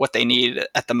on what they need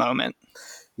at the moment.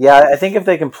 Yeah, I think if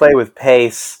they can play with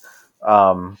pace,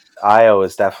 Io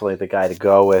is definitely the guy to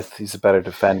go with. He's a better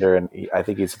defender, and I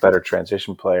think he's a better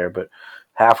transition player. But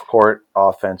half-court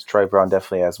offense, Troy Brown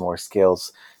definitely has more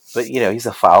skills. But, he's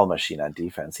a foul machine on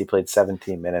defense. He played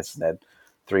 17 minutes and had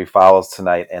 3 fouls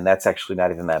tonight, and that's actually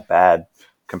not even that bad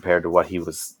compared to what he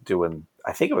was doing.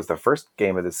 I think it was the first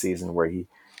game of the season where he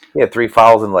had 3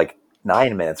 fouls in like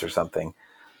 9 minutes or something.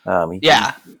 He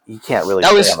can't really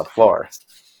stay on the floor.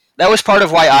 That was part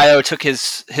of why Io took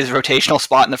his rotational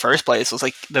spot in the first place. It was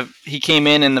like he came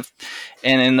in in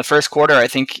the first quarter, I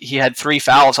think he had 3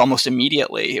 fouls almost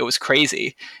immediately. It was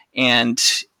crazy. And,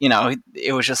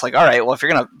 it was just like, all right, well, if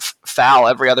you're going to foul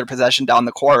every other possession down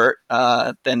the court,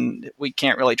 then we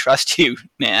can't really trust you,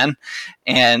 man.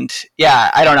 And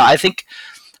yeah, I don't know. I think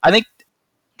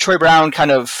Troy Brown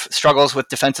kind of struggles with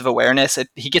defensive awareness.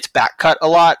 He gets back cut a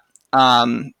lot.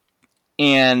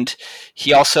 And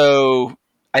he also,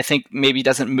 I think, maybe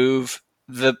doesn't move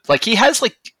he has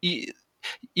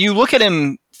you look at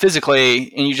him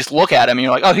physically and you just look at him and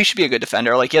you're like, oh, he should be a good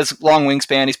defender. Like, he has long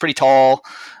wingspan. He's pretty tall.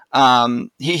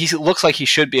 He looks like he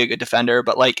should be a good defender,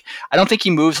 but I don't think he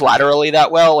moves laterally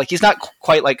that well. Like, he's not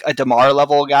quite like a DeMar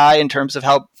level guy in terms of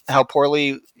how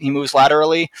poorly he moves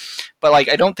laterally, but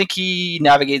I don't think he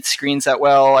navigates screens that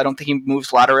well. I don't think he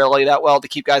moves laterally that well to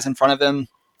keep guys in front of him.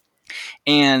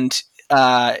 And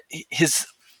his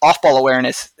off-ball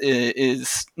awareness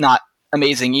is not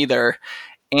amazing either.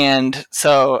 And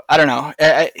so I don't know.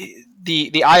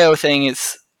 The Io thing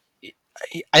is,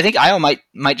 I think Io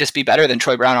might just be better than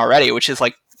Troy Brown already, which is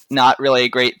not really a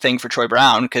great thing for Troy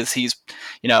Brown, because he's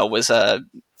was I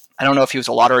don't know if he was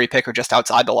a lottery pick or just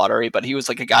outside the lottery, but he was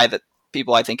a guy that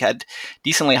people, I think, had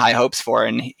decently high hopes for,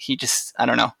 and he just, I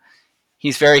don't know,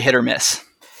 he's very hit or miss.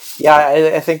 Yeah,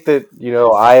 I think that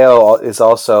Io is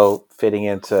also fitting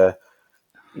into,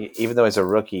 even though he's a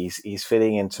rookie, he's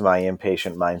fitting into my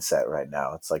impatient mindset right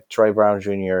now. It's like Troy Brown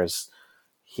Jr.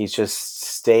 He's just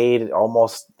stayed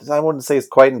almost, I wouldn't say it's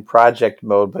quite in project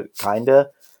mode, but kinda.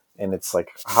 And it's like,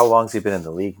 how long's he been in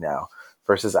the league now?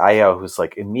 Versus Io, who's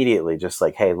immediately just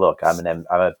hey, look, I'm an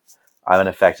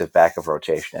effective back of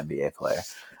rotation NBA player.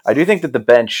 I do think that the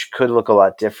bench could look a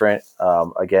lot different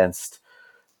against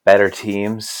better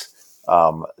teams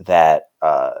that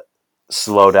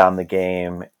slow down the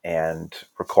game and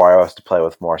require us to play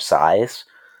with more size.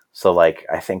 So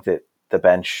I think that the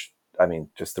bench,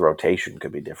 just the rotation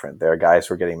could be different. There are guys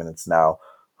who are getting minutes now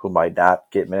who might not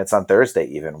get minutes on Thursday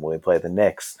even when we play the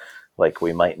Knicks.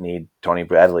 We might need Tony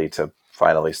Bradley to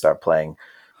finally start playing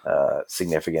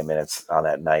significant minutes on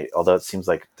that night, although it seems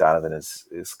like Donovan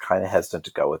is kind of hesitant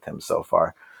to go with him so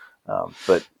far.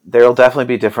 But there'll definitely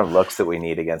be different looks that we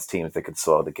need against teams that could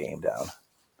slow the game down.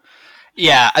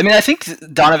 Yeah, I think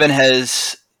Donovan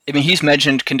he's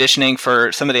mentioned conditioning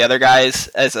for some of the other guys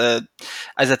as a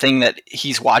thing that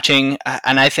he's watching,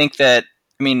 and I think that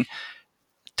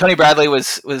Tony Bradley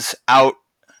was out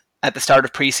at the start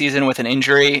of preseason with an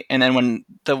injury, and then when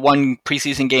the one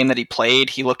preseason game that he played,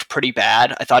 he looked pretty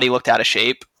bad. I thought he looked out of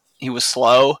shape. He was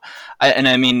slow,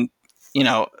 from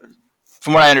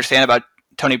what I understand about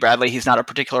Tony Bradley, he's not a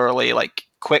particularly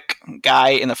quick guy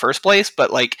in the first place,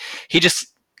 but he just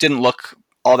didn't look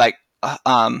all that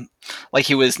like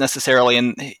he was necessarily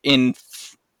in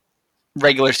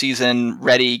regular season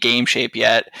ready game shape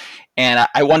yet. And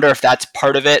I wonder if that's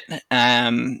part of it.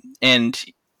 And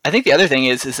I think the other thing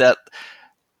is that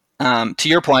to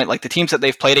your point, the teams that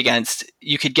they've played against,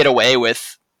 you could get away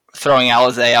with throwing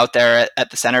Alizé out there at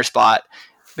the center spot,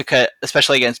 because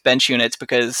especially against bench units,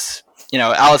 because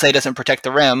Alizé doesn't protect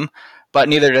the rim, but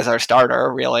neither does our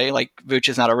starter, really. Vooch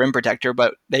is not a rim protector,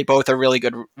 but they both are really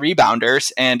good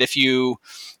rebounders. And if you,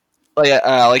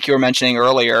 like you were mentioning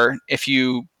earlier, if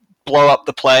you blow up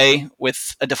the play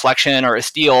with a deflection or a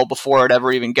steal before it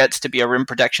ever even gets to be a rim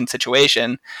protection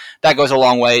situation, that goes a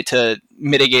long way to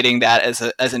mitigating that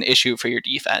as an issue for your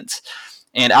defense.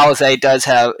 And Alizé does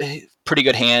have pretty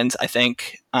good hands, I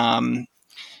think,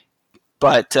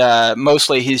 but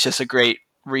mostly he's just a great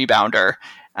rebounder.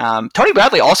 Tony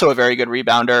Bradley also a very good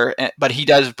rebounder, but he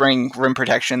does bring rim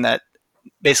protection that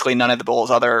basically none of the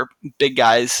Bulls' other big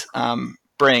guys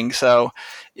bring. So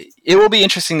it will be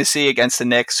interesting to see against the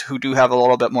Knicks, who do have a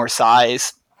little bit more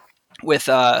size, with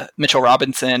Mitchell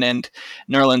Robinson and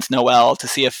Nerlens Noel, to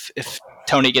see if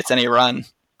Tony gets any run.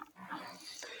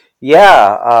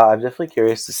 Yeah, I'm definitely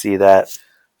curious to see that.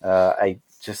 I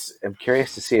just am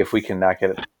curious to see if we can not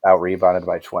get out rebounded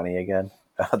by 20 again.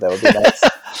 That would be nice.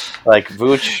 Like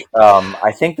Vooch,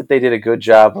 I think that they did a good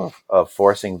job of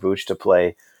forcing Vooch to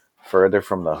play further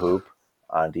from the hoop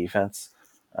on defense.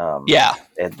 Yeah.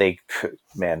 And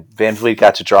Van Vliet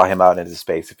got to draw him out into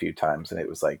space a few times, and it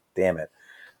was like, damn it.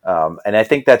 And I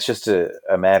think that's just a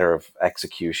matter of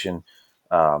execution.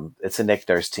 It's a Nick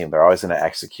Nurse team. They're always going to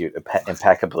execute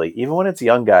impeccably, even when it's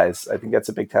young guys. I think that's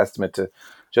a big testament to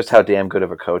just how damn good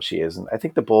of a coach he is. And I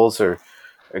think the Bulls are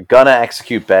going to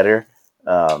execute better.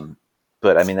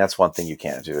 But I mean, that's one thing you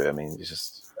can't do. I mean,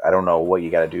 I don't know what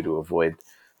you got to do to avoid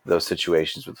those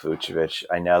situations with Vucevic.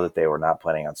 I know that they were not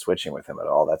planning on switching with him at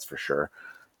all. That's for sure.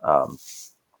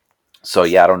 So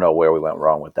yeah, I don't know where we went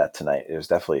wrong with that tonight. It was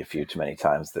definitely a few too many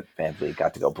times that Van Vliet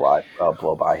got to go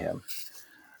blow by him.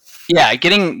 Yeah,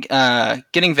 getting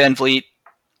Van Vliet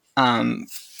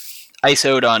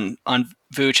ISO'd on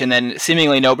Vooch, and then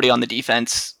seemingly nobody on the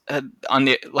defense on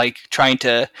the trying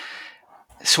to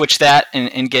switch that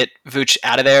and get Vooch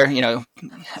out of there.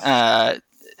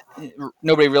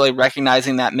 Nobody really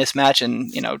recognizing that mismatch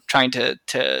and trying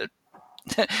to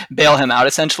bail him out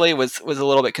essentially was a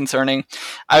little bit concerning.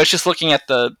 I was just looking at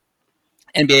the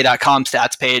NBA.com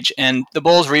stats page, and the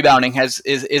Bulls rebounding is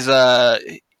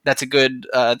that's a good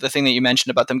the thing that you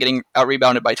mentioned about them getting out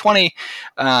rebounded by 20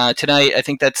 tonight. I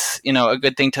think that's a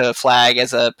good thing to flag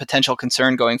as a potential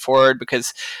concern going forward,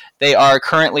 because they are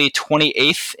currently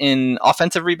 28th in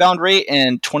offensive rebound rate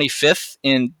and 25th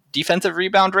in defensive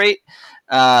rebound rate.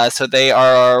 So they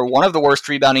are one of the worst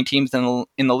rebounding teams in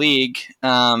the league.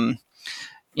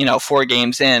 4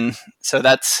 games in, so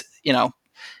that's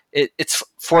it's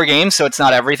 4 games, so it's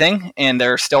not everything, and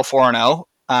they're still 4-0.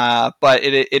 But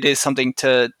it is something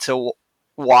to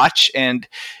watch, and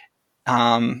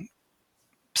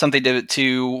something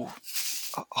to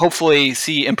hopefully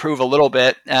see improve a little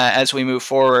bit as we move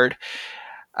forward.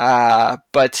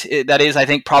 But that is, I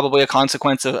think, probably a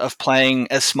consequence of playing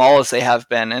as small as they have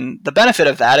been. And the benefit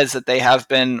of that is that they have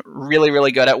been really,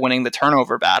 really good at winning the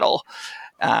turnover battle.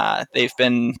 They've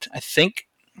been, I think,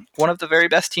 one of the very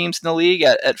best teams in the league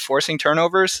at forcing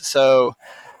turnovers. So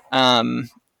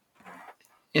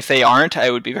if they aren't,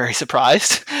 I would be very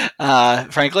surprised,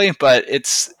 frankly. But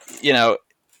it's,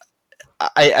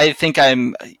 I think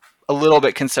I'm a little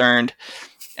bit concerned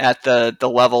at the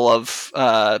level of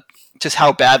just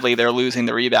how badly they're losing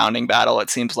the rebounding battle.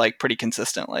 It seems like pretty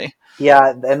consistently.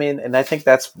 Yeah, I mean, and I think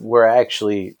that's where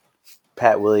actually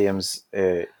Pat Williams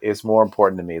is more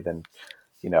important to me than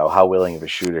how willing of a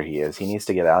shooter he is. He needs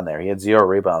to get on there. He had 0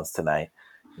 rebounds tonight.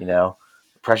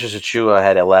 Precious Achiuwa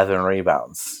had 11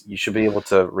 rebounds. You should be able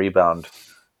to rebound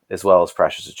as well as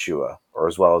Precious Achiuwa or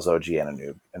as well as OG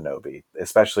Anunoby,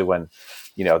 especially when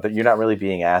that you're not really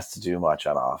being asked to do much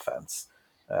on offense.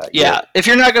 If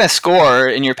you're not going to score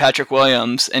and you're Patrick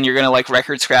Williams and you're going to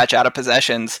record scratch out of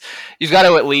possessions, you've got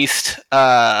to at least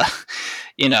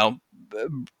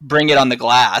bring it on the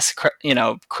glass,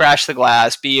 crash the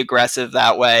glass, be aggressive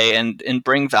that way, and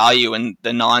bring value in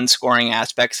the non-scoring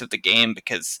aspects of the game,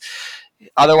 because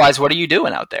otherwise, what are you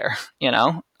doing out there?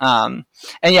 And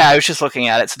yeah, I was just looking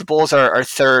at it. So the Bulls are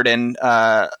third in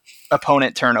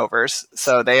opponent turnovers,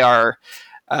 so they are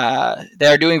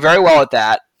doing very well at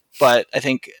that. But I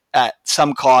think at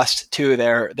some cost to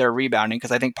their rebounding,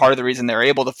 because I think part of the reason they're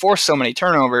able to force so many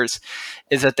turnovers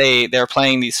is that they're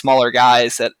playing these smaller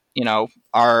guys that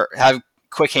have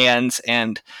quick hands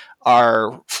and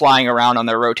are flying around on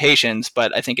their rotations.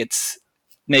 But I think it's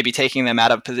maybe taking them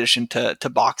out of position to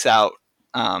box out.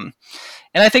 And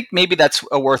I think maybe that's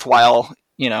a worthwhile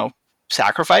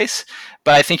sacrifice.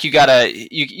 But I think you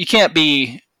can't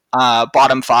be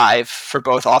bottom 5 for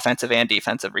both offensive and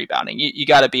defensive rebounding. You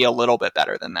got to be a little bit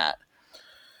better than that.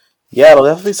 Yeah, it'll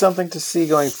definitely be something to see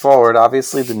going forward.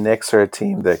 Obviously, the Knicks are a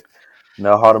team that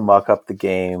know how to muck up the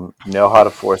game, know how to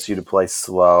force you to play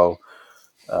slow.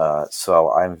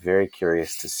 So I'm very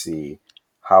curious to see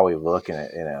how we look in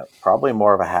a probably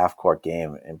more of a half-court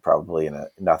game and probably in a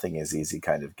nothing is easy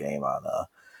kind of game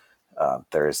on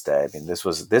Thursday. I mean, this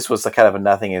was a kind of a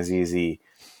nothing is easy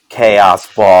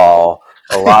chaos ball.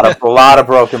 A lot of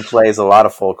broken plays, a lot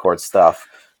of full court stuff.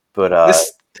 But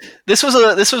This was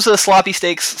a sloppy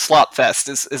steaks slop fest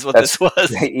is what That's this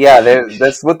was. yeah.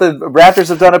 That's what the Raptors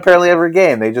have done apparently every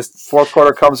game. They just fourth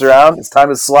quarter comes around, it's time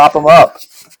to slop them up.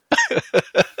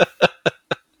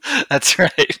 That's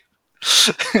right.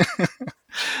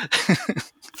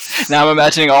 Now I'm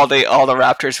imagining all the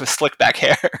Raptors with slick back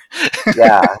hair.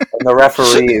 Yeah, and the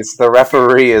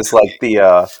referee is like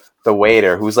the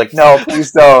waiter who's like, no,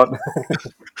 please don't.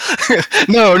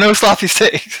 No sloppy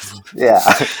steaks. Yeah,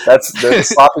 they're the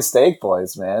sloppy steak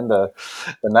boys, man. The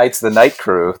night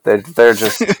crew. They're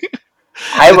just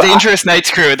The Dangerous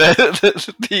Knights crew,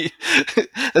 the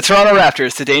Toronto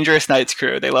Raptors, the Dangerous Knights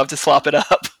crew. They love to slop it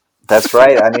up. That's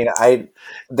right. I mean,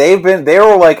 they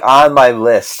were like on my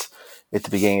list at the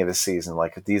beginning of the season.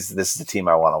 Like this is the team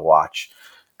I want to watch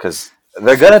because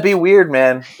they're gonna be weird,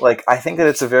 man. Like I think that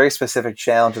it's a very specific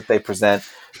challenge that they present.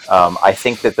 I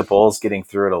think that the Bulls getting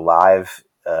through it alive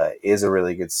is a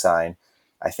really good sign.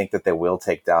 I think that they will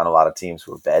take down a lot of teams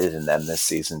who are better than them this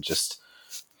season just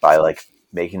by like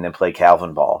making them play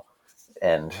Calvin ball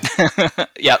and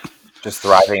Yep. just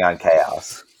thriving on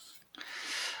chaos.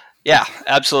 Yeah,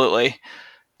 absolutely.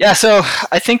 Yeah, so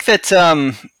I think that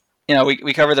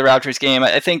we covered the Raptors game.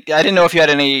 I think I didn't know if you had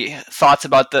any thoughts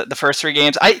about the first three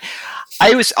games. I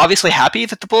was obviously happy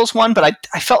that the Bulls won, but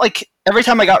I felt like every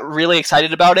time I got really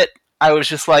excited about it, I was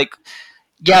just like,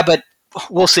 yeah, but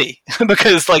we'll see.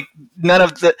 Because like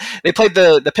they played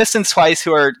the Pistons twice,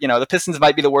 who are, the Pistons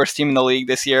might be the worst team in the league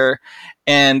this year,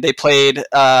 and they played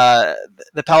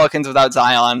the Pelicans without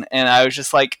Zion, and I was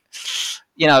just like,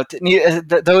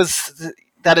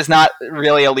 that is not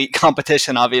really elite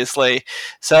competition, obviously.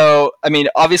 So, I mean,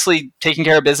 obviously taking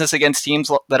care of business against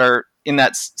teams that are in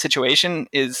that situation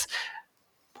is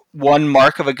one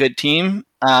mark of a good team.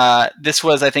 This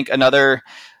was, I think, another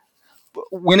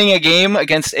winning a game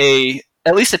against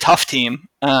at least a tough team,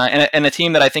 and a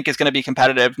team that I think is going to be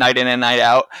competitive night in and night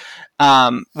out.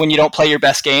 When you don't play your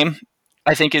best game,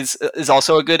 I think is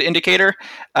also a good indicator.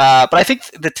 But I think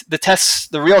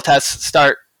the real tests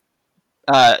start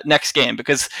next game,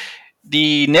 because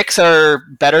the Knicks are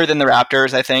better than the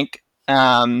Raptors, I think,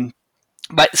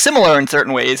 but similar in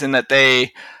certain ways in that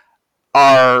they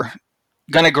are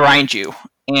going to grind you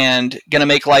and going to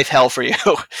make life hell for you.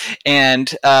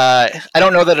 And I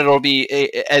don't know that it'll be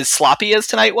as sloppy as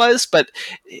tonight was, but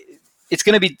it's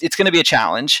going to be a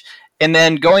challenge. And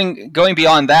then going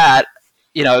beyond that,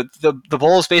 the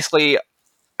Bulls basically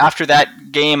after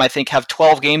that game, I think, have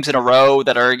 12 games in a row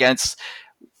that are against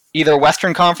either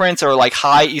Western Conference or like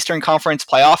high Eastern Conference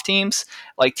playoff teams,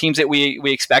 like teams that we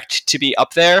expect to be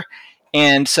up there.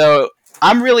 And so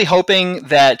I'm really hoping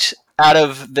that out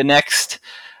of the next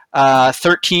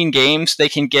 13 games, they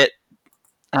can get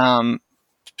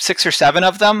 6 or 7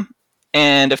 of them.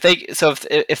 And if they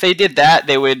did that,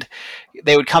 they would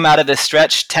come out of this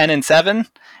stretch 10-7,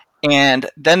 and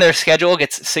then their schedule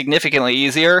gets significantly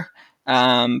easier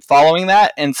following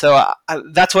that. And so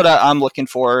that's what I'm looking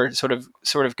for, sort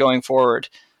of going forward.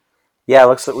 Yeah, it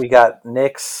looks like we got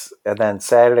Knicks, and then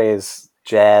Saturday's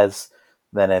Jazz,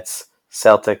 then it's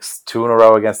Celtics 2 in a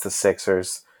row against the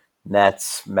Sixers,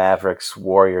 Nets, Mavericks,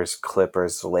 Warriors,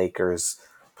 Clippers, Lakers,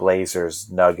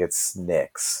 Blazers, Nuggets,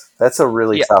 Knicks. That's a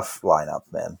really tough lineup,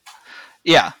 man.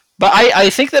 Yeah, but I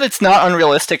think that it's not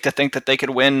unrealistic to think that they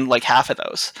could win like half of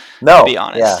those, to be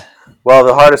honest. Yeah. Well,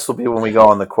 the hardest will be when we go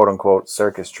on the quote-unquote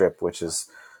circus trip, which is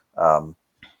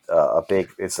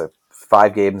it's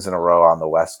 5 games in a row on the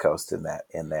West Coast in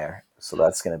there. So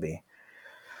that's going to be...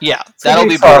 Yeah, that'll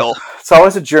be brutal. It's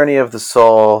always a journey of the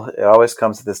soul. It always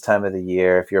comes at this time of the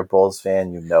year. If you're a Bulls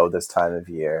fan, you know this time of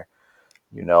year.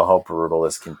 You know how brutal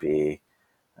this can be.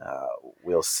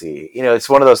 We'll see. It's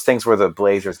one of those things where the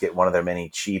Blazers get one of their many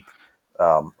cheap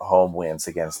home wins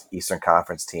against Eastern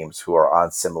Conference teams who are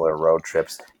on similar road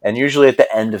trips, and usually at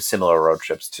the end of similar road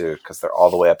trips too, because they're all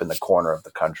the way up in the corner of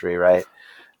the country, right?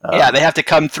 Yeah, they have to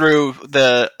come through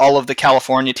all of the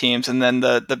California teams, and then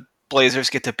the Blazers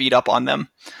get to beat up on them.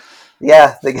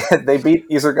 Yeah, they beat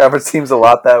Eastern Conference teams a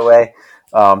lot that way.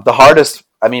 The hardest,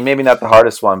 I mean, maybe not the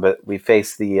hardest one, but we have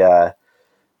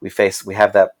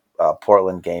that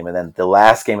Portland game, and then the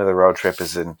last game of the road trip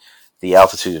is in the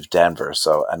altitude of Denver.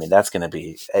 So, I mean, that's going to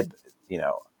be, I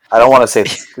don't want to say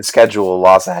the schedule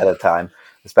loss ahead of time,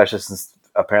 especially since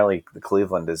apparently the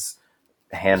Cleveland is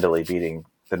handily beating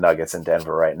the Nuggets in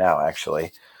Denver right now,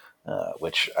 actually,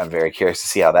 which I'm very curious to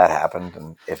see how that happened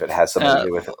and if it has something to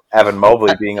do with Evan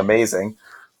Mobley being amazing.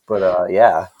 But,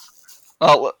 yeah.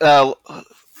 Well,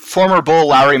 former Bull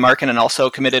Lauri Markkanen also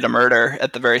committed a murder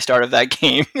at the very start of that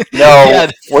game. No,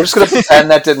 we're just going to pretend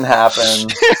that didn't happen.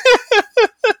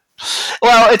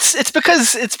 Well, it's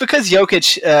because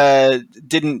Jokic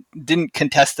didn't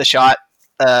contest the shot.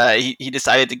 He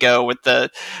decided to go with the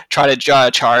try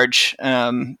to charge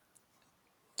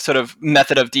sort of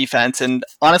method of defense. And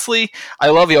honestly, I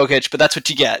love Jokic, but that's what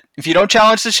you get. If you don't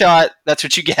challenge the shot, that's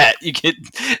what you get. You get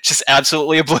just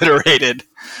absolutely obliterated.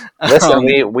 Listen,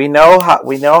 we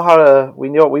know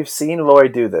we've seen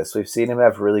Lloyd do this. We've seen him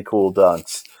have really cool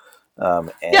dunks,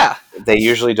 and Yeah. they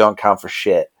usually don't count for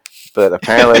shit. But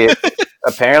apparently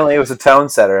it was a tone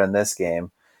setter in this game.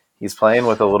 He's playing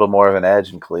with a little more of an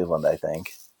edge in Cleveland, I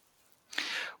think.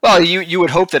 Well, you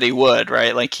would hope that he would,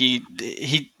 right? Like he.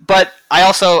 But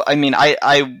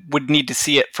I would need to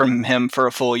see it from him for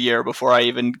a full year before I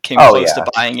even came close to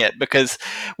buying it, because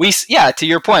to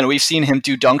your point, we've seen him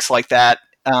do dunks like that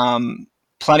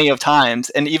plenty of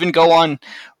times, and even go on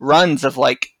runs of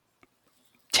like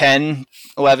 10,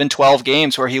 11, 12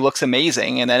 games where he looks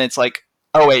amazing, and then it's like,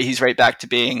 oh wait, he's right back to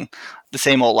being the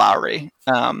same old Lowry.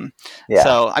 So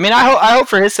I hope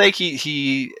for his sake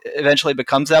he eventually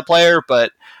becomes that player,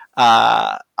 but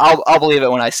I'll believe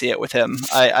it when I see it with him.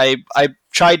 I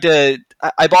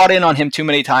bought in on him too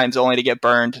many times only to get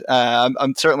burned.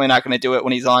 I'm certainly not going to do it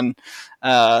when he's on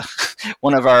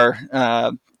one of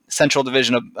our Central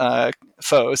Division of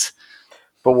foes.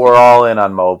 But we're all in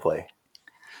on Mobley.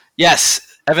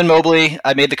 Yes, Evan Mobley.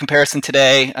 I made the comparison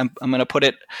today. I'm going to put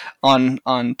it on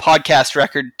podcast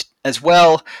record as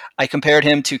well. I compared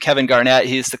him to Kevin Garnett.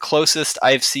 He's the closest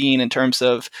I've seen in terms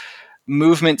of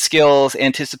movement skills,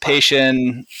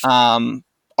 anticipation, all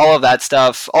of that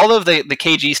stuff, all of the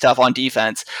KG stuff on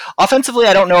defense. Offensively,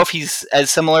 I don't know if he's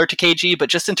as similar to KG, but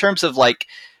just in terms of like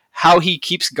how he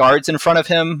keeps guards in front of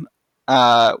him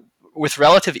with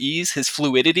relative ease, his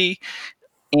fluidity,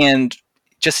 and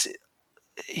just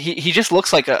he just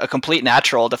looks like a complete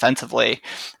natural defensively.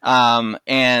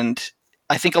 And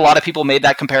I think a lot of people made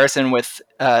that comparison with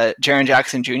Jaren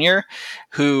Jackson Jr.,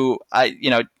 who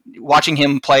watching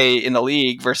him play in the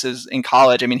league versus in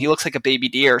college, I mean, he looks like a baby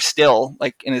deer still,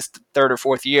 like in his third or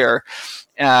fourth year.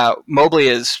 Mobley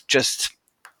is just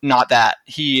not that.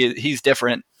 He's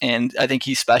different, and I think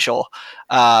he's special,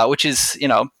 which is,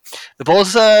 the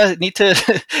Bulls need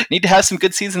to have some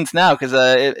good seasons now, because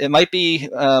it might be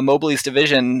Mobley's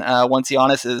division once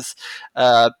Giannis's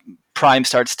prime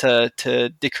starts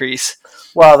to decrease.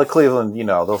 Well, the Cleveland,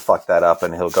 they'll fuck that up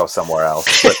and he'll go somewhere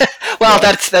else. But, well,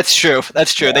 that's true.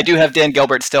 That's true. Yeah. They do have Dan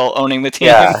Gilbert still owning the team.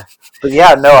 Yeah,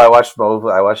 but I watched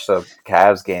Mobley. I watched the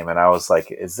Cavs game, and I was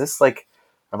like, "Is this like?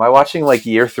 Am I watching like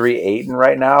year 3 Ayton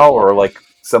right now, or like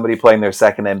somebody playing their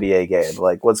second NBA game?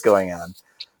 Like, what's going on?"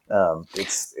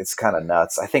 It's kind of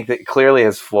nuts. I think that clearly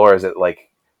his floor is like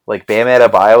Bam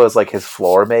Adebayo is like his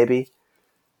floor. Maybe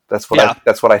that's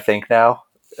what I think now.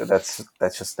 That's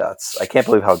just nuts. I can't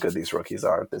believe how good these rookies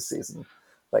are this season.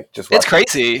 Like, it's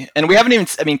crazy, and we haven't even.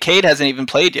 I mean, Cade hasn't even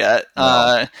played yet,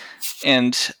 no.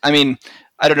 And I mean,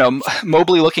 I don't know.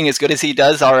 Mobley looking as good as he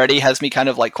does already has me kind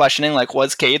of like questioning, like,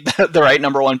 was Cade the right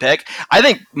number 1 pick? I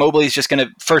think Mobley's just going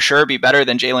to for sure be better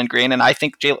than Jalen Green, and I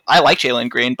think I like Jalen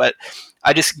Green, but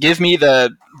I just give me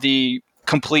the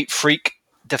complete freak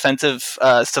defensive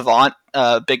savant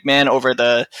big man over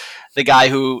the guy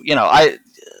who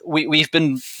we've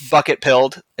been bucket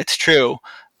pilled. It's true,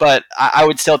 but I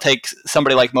would still take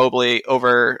somebody like Mobley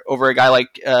over a guy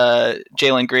like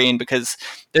Jalen Green, because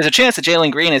there's a chance that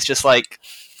Jalen Green is just like,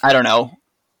 I don't know.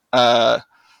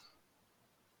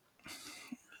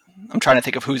 I'm trying to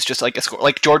think of who's just like a score,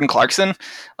 like Jordan Clarkson.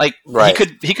 Like, right.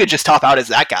 he could just top out as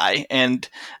that guy, and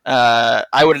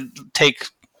I would take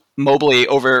Mobley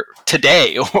over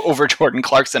Jordan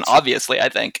Clarkson. Obviously, I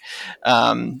think.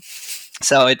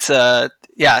 So it's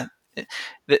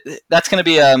that's going to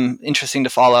be interesting to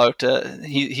follow.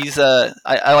 He's like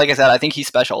I said, I think he's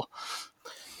special.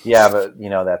 Yeah, but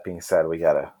that being said, we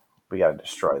gotta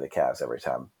destroy the Cavs every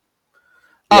time.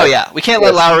 Oh yeah, we can't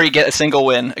let Lowry get a single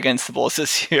win against the Bulls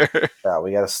this year. Yeah,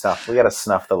 we gotta snuff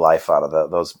the life out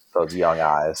of those young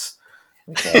eyes.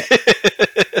 We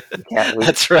can't.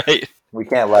 That's right. We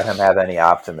can't let him have any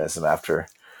optimism after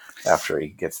he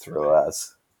gets through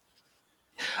us.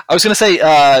 I was going to say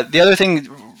the other thing,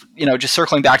 just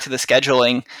circling back to the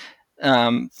scheduling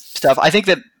stuff. I think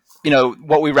that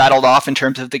what we rattled off in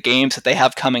terms of the games that they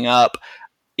have coming up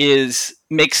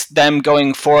makes them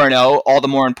going 4-0 all the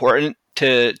more important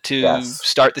to yes.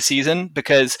 start the season,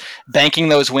 because banking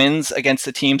those wins against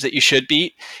the teams that you should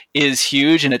beat is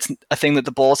huge, and it's a thing that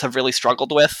the Bulls have really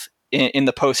struggled with in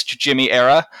the post-Jimmy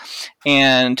era.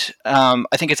 And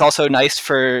I think it's also nice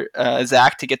for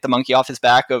Zach to get the monkey off his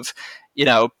back of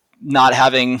not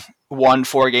having won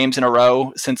 4 games in a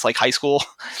row since like high school,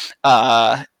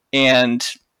 and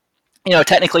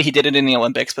technically he did it in the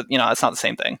Olympics, but it's not the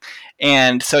same thing.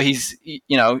 And so he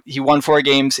won 4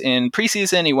 games in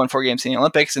preseason, he won 4 games in the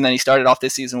Olympics, and then he started off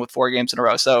this season with 4 games in a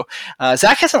row. So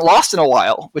Zach hasn't lost in a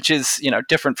while, which is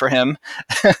different for him.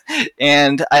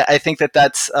 And I think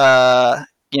that's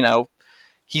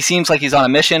he seems like he's on a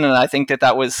mission, and I think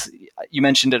that was, you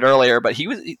mentioned it earlier, but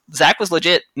Zach was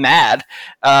legit mad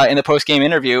in the post game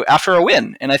interview after a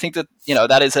win, and I think that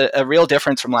that is a real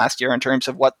difference from last year in terms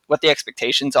of what the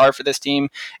expectations are for this team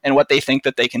and what they think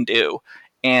that they can do,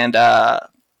 and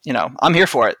I'm here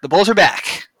for it. The Bulls are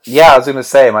back. Yeah, I was going to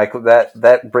say, Michael,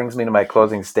 that brings me to my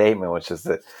closing statement, which is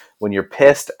that when you're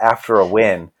pissed after a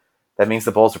win, that means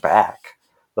the Bulls are back.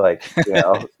 Like,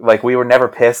 like we were never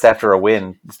pissed after a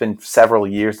win. It's been several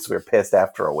years since we were pissed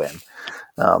after a win.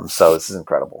 So this is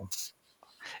incredible.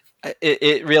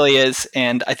 It really is,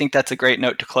 and I think that's a great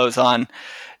note to close on.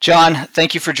 John,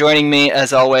 thank you for joining me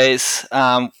as always.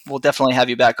 We'll definitely have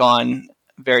you back on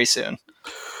very soon.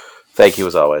 Thank you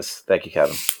as always. Thank you,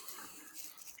 Kevin.